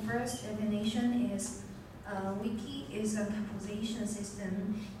 The first definition is wiki is a composition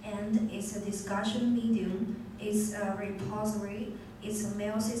system, and it's a discussion medium, it's a repository, it's a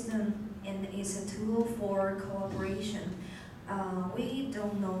mail system, and it's a tool for collaboration. We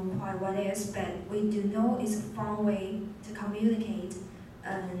don't know quite what it is, but we do know it's a fun way to communicate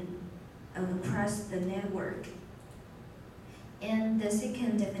across the network. And the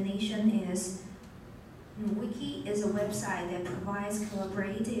second definition is wiki is a website that provides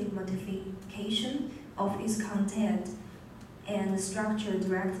collaborative modification of its content and structure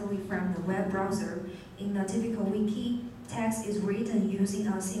directly from the web browser. In a typical wiki, text is written using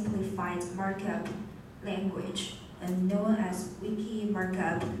a simplified markup language, known as wiki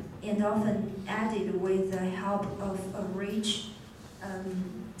markup, and often added with the help of a rich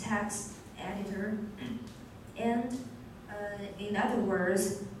text editor. And in other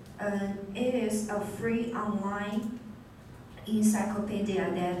words, it is a free online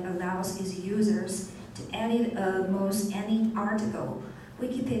encyclopedia that allows its users to edit almost any article.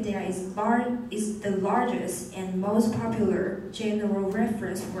 Wikipedia is the largest and most popular general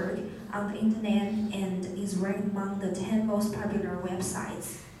reference work on the internet and is ranked among the 10 most popular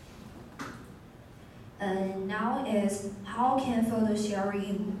websites. Now is how can photo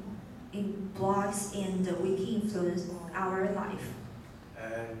sharing in blogs and the wiki influence our life?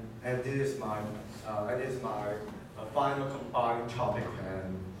 And this is my final combining topic,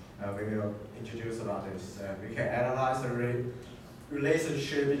 and we will introduce about this. We can analyze the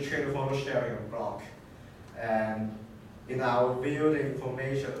relationship between photo sharing and blog. And in our view, the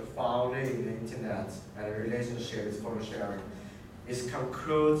information found in the internet and the relationship with photo sharing is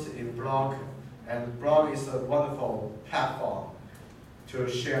concluded in blog, and blog is a wonderful platform to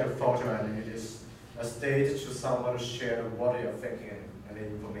share the photo, and it is a state to someone to share what they are thinking and the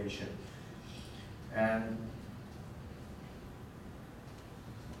information. And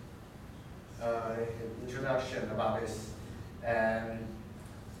introduction about this, and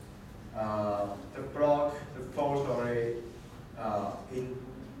the blog, the photo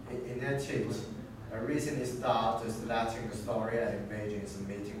initiative recently started selecting the story and images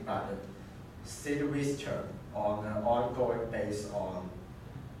submitted by the city visitor on an ongoing basis on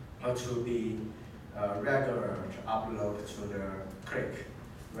to be regular to upload to the CRIC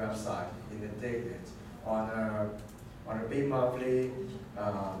website in the daily on a bi-monthly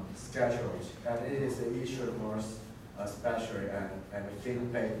schedule, and it is an issue more especially and the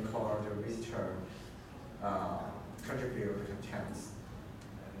feedback called the visitor contribute contents,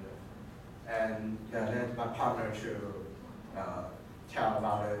 and then my partner to tell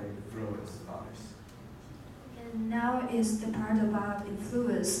about the influence about this. And now is the part about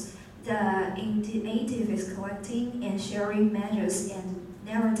influence. The initiative is collecting and sharing measures and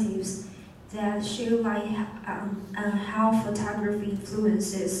narratives that show light on how photography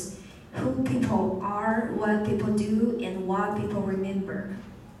influences who people are, what people do, and what people remember.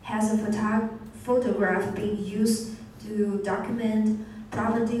 Has a photograph been used to document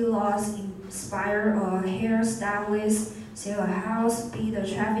property loss, inspire a hairstylist, sell a house, beat a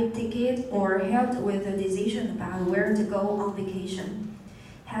traffic ticket, or helped with a decision about where to go on vacation?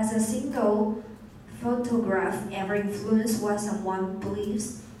 Has a single photograph ever influenced what someone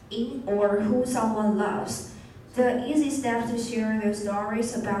believes in or who someone loves? The easy step to share the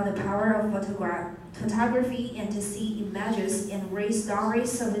stories about the power of photography and to see images and read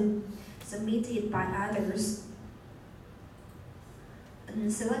stories submitted by others.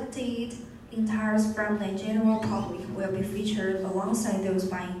 And selected entires from the general public will be featured alongside those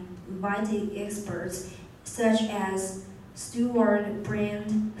by invited experts such as Stuart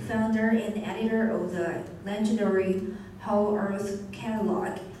Brand, founder and editor of the legendary Whole Earth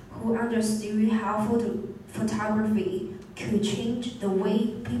catalog, who understood how photography could change the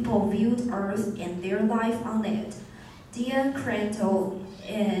way people viewed Earth and their life on it. Dean Cranto,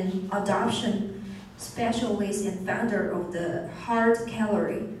 an adoption specialist and founder of the Heart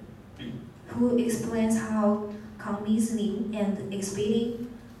Gallery, who explains how commissioning and exhibiting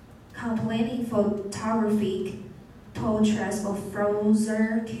compelling photographic portraits of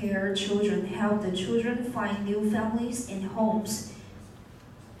foster care children help the children find new families and homes.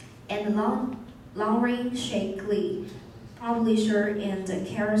 And Lauren Shakely, publisher and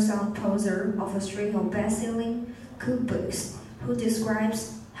carousel poser of a string of best-selling cookbooks, who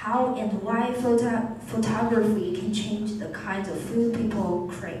describes how and why photography can change the kinds of food people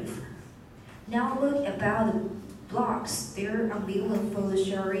crave. Now look about the blogs. Their unveiling photo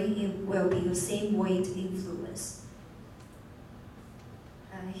sharing will be the same way to influence.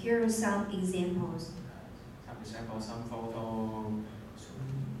 Here are some examples. Some examples, some photo,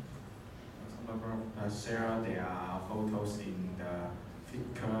 share their photos in the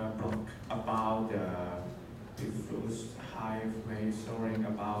Flickr blog about the refugees highway, showing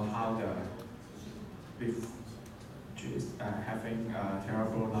about how the refugees are having a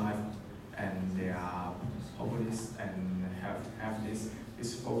terrible life and they are homeless and have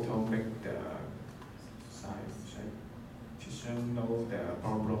this photo make the citizens know the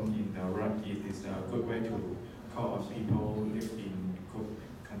problem in the road. It is a good way to call on people live in good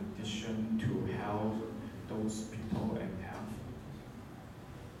condition to help those people and help.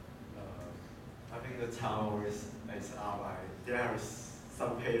 I think the tower is out. There is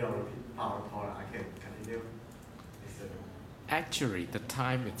some page on PowerPoint. I can continue. Actually, the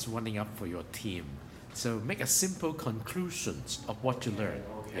time is running up for your team. So make a simple conclusions of what you learned.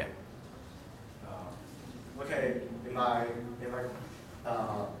 Okay. Okay. In my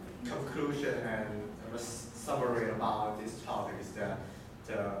conclusion and summary about this topic is that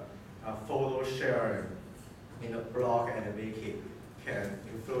the photo sharing in the blog and the wiki can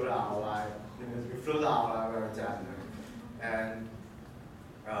influence our life very definitely. And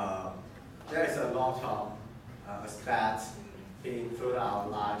there is a lot of aspects being influence our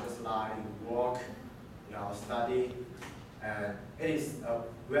life, just like in work, in our study, and it is a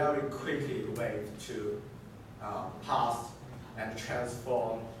very quickly way to pass and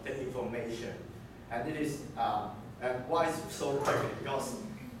transform the information. And it is and why is it so quick?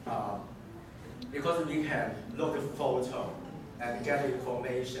 Because we can look at photo and get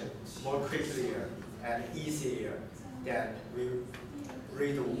information more quickly and easier than we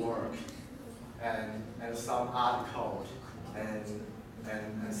read the work and some article and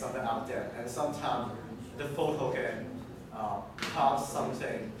something out there. And sometimes the photo can pass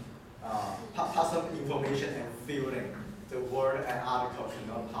something, pass some information and feeling the word and article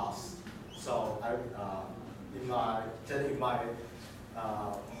cannot pass. So in my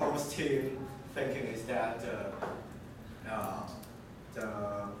host team thinking is that the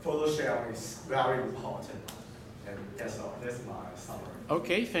photo sharing is very important. And that's all. That's my summary.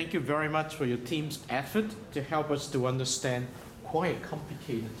 Okay, thank you very much for your team's effort to help us to understand quite a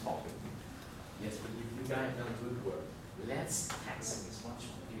complicated topic. Yes, but you guys have done good work. Let's text is much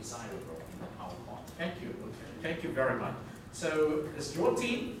desirable in the PowerPoint. Thank you. Thank you very much. So it's your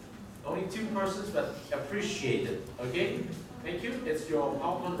team, only 2 persons, but appreciate it. Okay? Thank you. Is your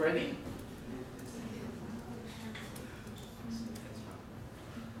PowerPoint ready?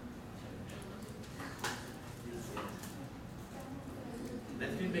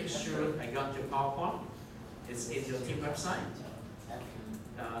 Let me make sure I got your PowerPoint. It's in your team website.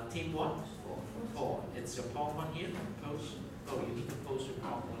 Team 1? 4. It's your PowerPoint here. Post. Oh, you need to post your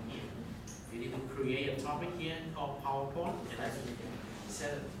PowerPoint here. You need to create a topic here called PowerPoint, and I can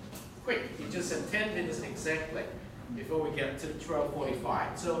set it quick. You just said 10 minutes exactly before we get to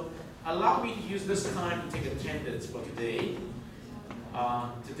 12:45. So allow me to use this time to take attendance for today.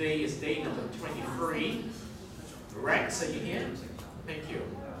 Today is day number 23. Rex, are you here? Thank you.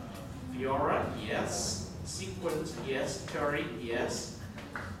 Fiora, yes. Sequence, yes. Terry, yes.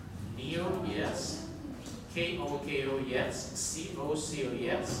 Neo, yes. KOKO, yes. COCO,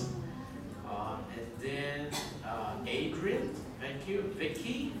 yes. And then Adrian, thank you.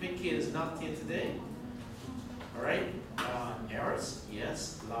 Vicky is not here today. All right. Eris,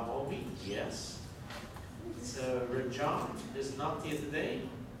 yes. Laomi, yes. So Rajan is not here today.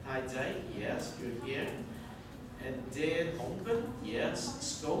 Tai Tai, yes, you're here. And Dan Onken, yes.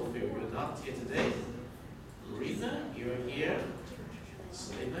 Schofield, you're not here today. Rena, you're here.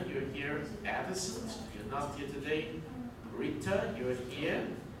 Selena, you're here. Addison, you're not here today. Rita, you're here.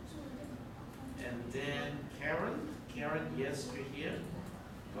 And then Karen, yes, you're here.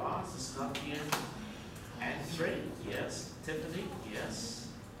 Ross is not here. Andre, yes. Tiffany, yes.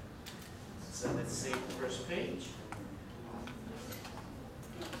 So let's see the first page.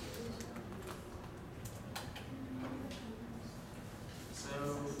 So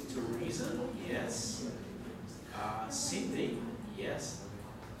Teresa, yes. Cindy, yes.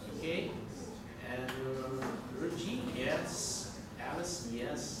 Okay. And Regine, yes. Alice,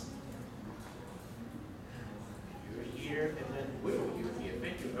 yes. You're here, and then Will, you're here.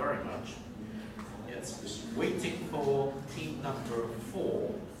 Thank you very much. Yes, just waiting for team number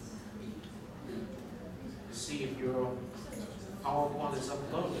 4 to see if your PowerPoint is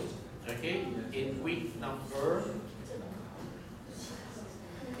uploaded. Okay, in week number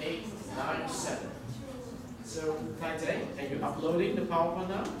 8, 9, 7. So, Tai Tai, are you uploading the PowerPoint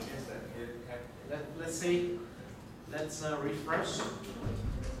now? Yes, sir. Let's see. Let's refresh.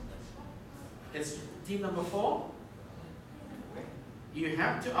 It's team number 4. You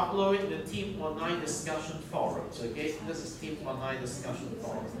have to upload it in the Team Online discussion forums, okay? This is Team Online discussion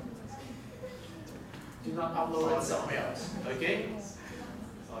forum. Do not upload it somewhere else, okay?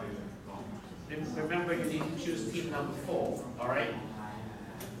 Remember, you need to choose team number 4, all right?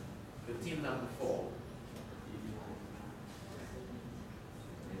 The team number 4.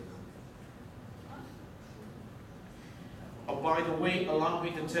 Oh, by the way, allow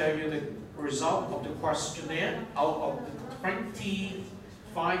me to tell you the result of the questionnaire. Out of the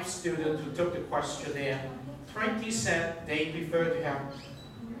 25 students who took the questionnaire, 20 said they prefer to have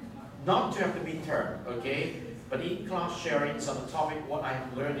not to have the midterm, okay? But in-class sharing is on the topic what I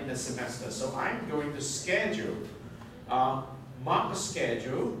have learned in the semester. So I'm going to schedule, mark a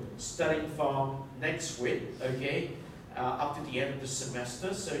schedule starting from next week, okay? Up to the end of the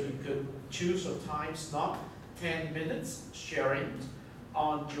semester. So you could choose a time slot, 10 minutes sharing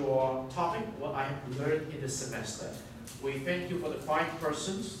on your topic, what I have learned in the semester. We thank you for the 5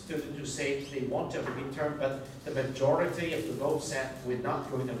 students who say they want to have a midterm, but the majority of the votes said we're not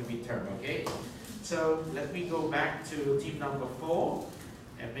going to have a midterm, okay? So let me go back to team number 4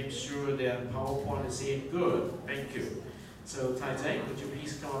 and make sure that PowerPoint is here. Good, thank you. So Tai Tai, would you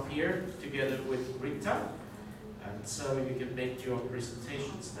please come up here together with Rita? And so you can make your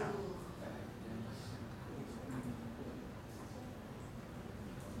presentations now.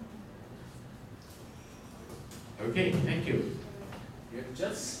 Okay, thank you. You have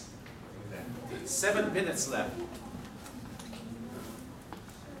just 7 minutes left.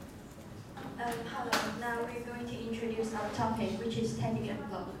 Hello, now we're going to introduce our topic, which is tagging and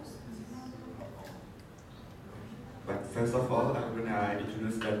blog. But first of all, I'm gonna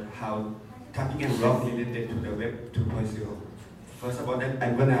introduce how tagging and blog related to the Web 2.0. First of all,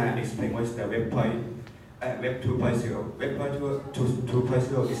 I'm gonna explain what's the Web 2.0. Web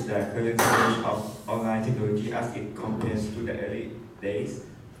 2.0 is the current stage of online technology as it compares to the early days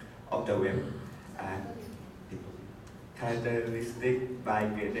of the web. Characteristic by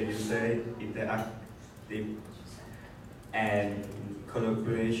the user interactive and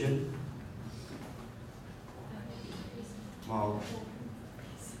collaboration, more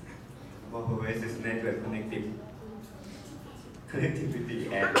pervasive network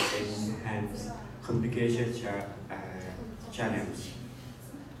connectivity and enhanced communication channels.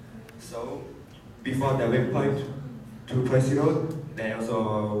 So before the Web 2.0, there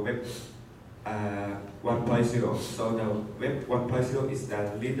also Web 1.0. So the Web 1.0 is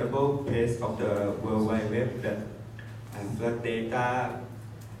the readable pace of the World Wide Web that flood data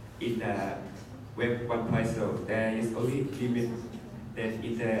in the Web 1.0. There is only limited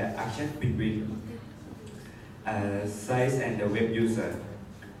interaction between sites and the web user.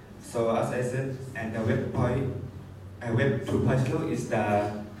 So as I said, and the Web 2.0 is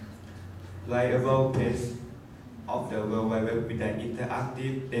the reliable pace of the World Wide Web with the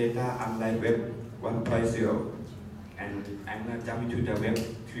interactive data unlike Web 1.0. And I'm going to jump into the Web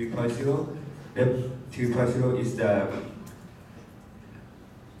 3.0. Web 3.0 is the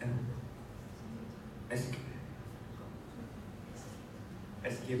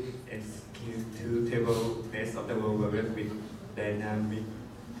executable base of the World Wide Web with dynamic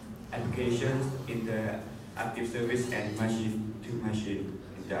applications in the active service and machine-to-machine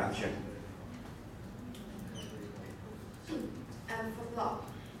interaction. For blog,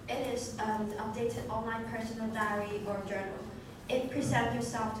 it is an updated online personal diary or journal. It presents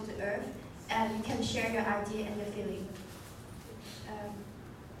yourself to the earth and you can share your idea and your feeling.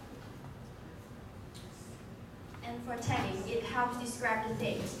 And for tagging, it helps describe the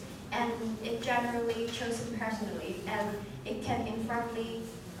things, and it generally chosen personally, and it can informally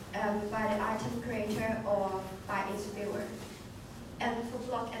by the item creator or by its viewer. And for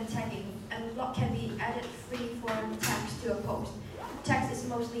block and tagging, and block can be added free-form text to a post. Text is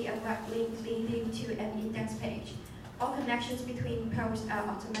mostly a web link leading to an index page. All connections between posts are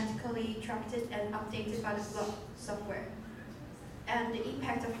automatically tracked and updated by the block software. And the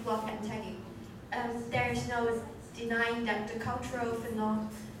impact of block and tagging. There is no denying that the cultural phenomenon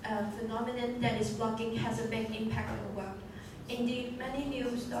that is blogging has a big impact on the world. Indeed, many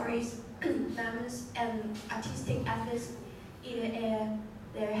news stories, memes, and artistic efforts either air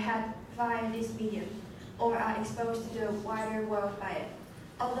their head via this medium or are exposed to the wider world by it.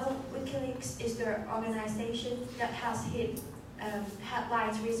 Although WikiLeaks is the organization that has hit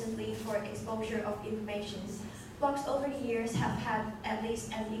headlines recently for exposure of information, blogs over the years have had at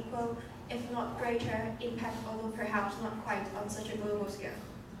least an equal, if not greater, impact, although perhaps not quite on such a global scale.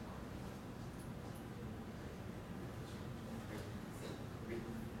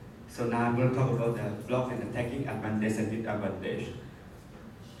 So now I'm going to talk about the block and the tagging advantage and disadvantage.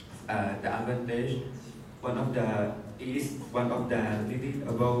 The advantage, one of the leading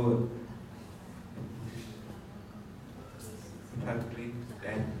about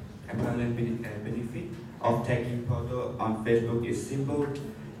apparent benefit of tagging photo on Facebook is simple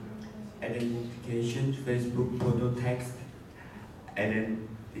identification. Facebook photo text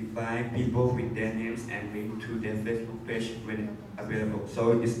identify people with their names and link to their Facebook page when available.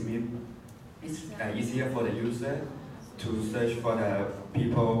 So it means it's easier for the user to search for the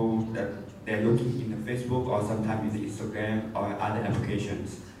people that they're looking in the Facebook or sometimes in the Instagram or other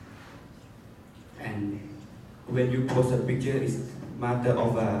applications. And when you post a picture, it's matter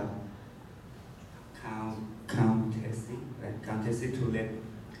of a courtesy to let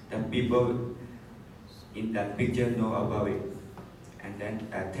the people in that picture know about it. And then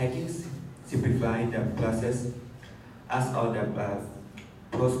tagging simplify the process, as all the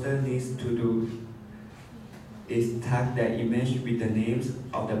poster needs to do is tag the image with the names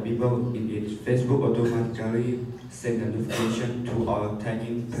of the people in it. Facebook automatically send a notification to all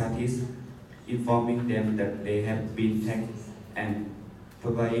tagging parties, informing them that they have been tagged and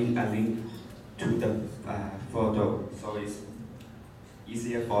providing a link to the photo. So it's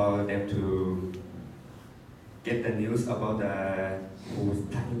easier for them to get the news about who's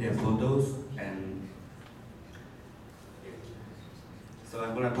tagging their photos. And so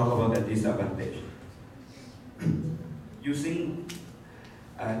I'm going to talk about the disadvantage. Using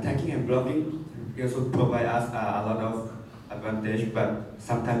tagging and blogging also provide us a lot of advantage, but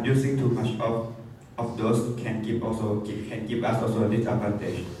sometimes using too much of those can give us also a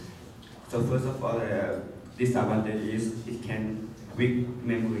disadvantage. So first of all, disadvantage is it can weak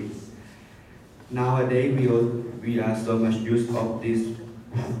memories. Nowadays we are so much used of this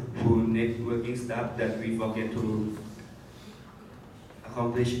full networking stuff that we forget to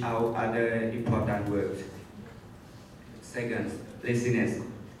accomplish our other important work. Second, laziness.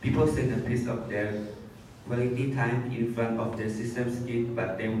 People spend a piece of their quality time in front of their system screen,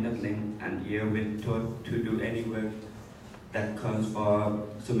 but they will not lend an ear when told to do any work that calls for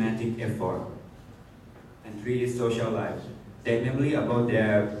semantic effort. And three is social life. Their memory about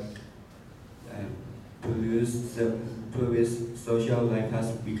their previous social life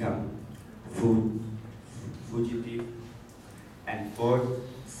has become fugitive. And fourth,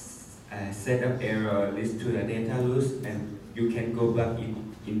 setup error leads to the data loss, and you can go back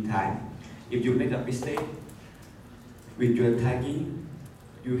in time. If you make a mistake with your tagging,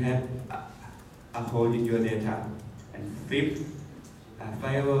 you have a hole in your data. And fifth,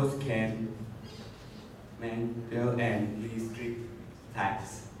 firewalls can manual and restrict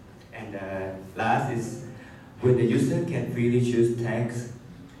tags. And last is when the user can freely choose tags,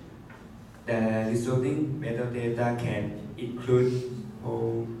 the resulting metadata can include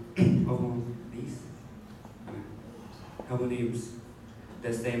homonyms,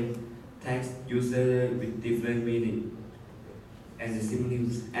 the same text user with different meaning, and the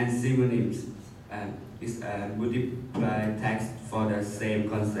synonyms is a multiply text for the same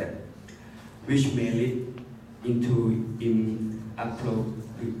concept, which may lead into inappropriate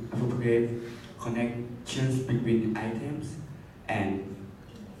connections between items and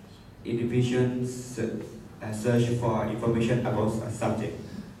individuals search for information about a subject.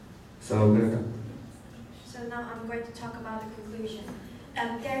 So now I'm going to talk about the conclusion.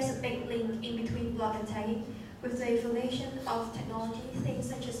 There is a big link in between blog and tagging. With the evolution of technology, things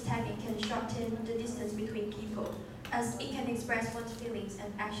such as tagging can shorten the distance between people, as it can express one's feelings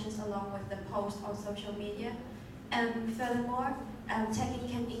and actions along with the post on social media. And furthermore, tagging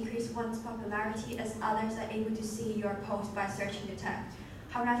can increase one's popularity as others are able to see your post by searching the tag.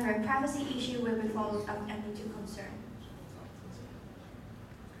 However, a privacy issue will be followed up and need to concern.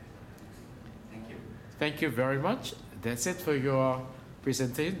 Thank you. Thank you very much. That's it for your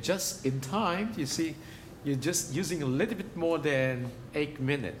presentation. Just in time, you see, you're just using a little bit more than 8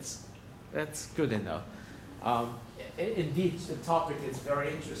 minutes. That's good enough. Indeed, the topic is very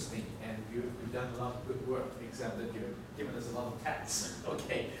interesting, and you've done a lot of good work, except that you've given us a lot of text.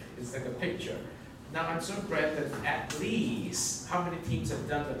 Okay, it's like a picture. Now, I'm so glad that at least, how many teams have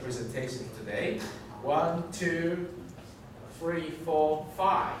done the presentation today? 1, 2, 3, 4,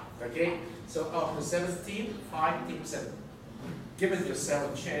 5. Okay, so of the 7 teams, 5 teams have given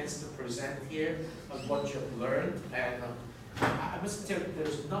yourself a chance to present here on what you've learned. And I must tell you,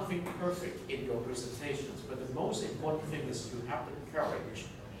 there's nothing perfect in your presentations, but the most important thing is you have the courage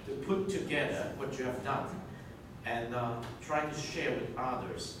to put together what you have done and try to share with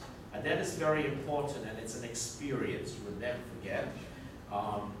others. And that is very important, and it's an experience you will never forget.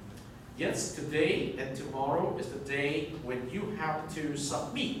 Yes, today and tomorrow is the day when you have to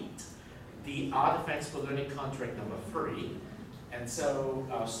submit the Artifacts for Learning contract number 3. And so,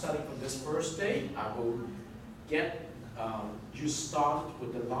 starting from this first day, I will get you started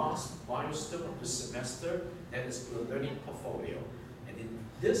with the last milestone of the semester, that is the learning portfolio. And in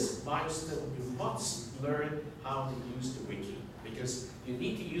this milestone, you must learn how to use the wiki, because you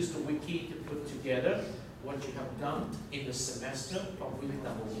need to use the wiki to put together what you have done in the semester from week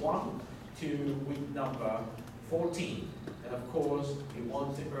number 1 to week number 14. And of course, you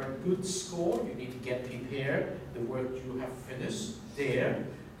want to earn good score, you need to get prepared, the work you have finished there,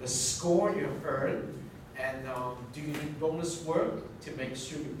 the score you have earned, and do you need bonus work to make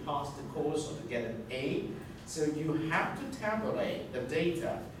sure you pass the course or to get an A? So you have to tabulate the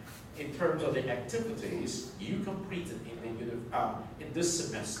data in terms of the activities you completed in this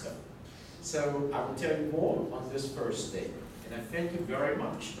semester. So I will tell you more on this first day. And I thank you very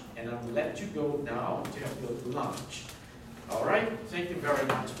much, and I will let you go now to have your lunch. All right, thank you very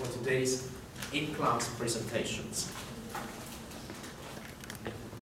much for today's in-class presentations.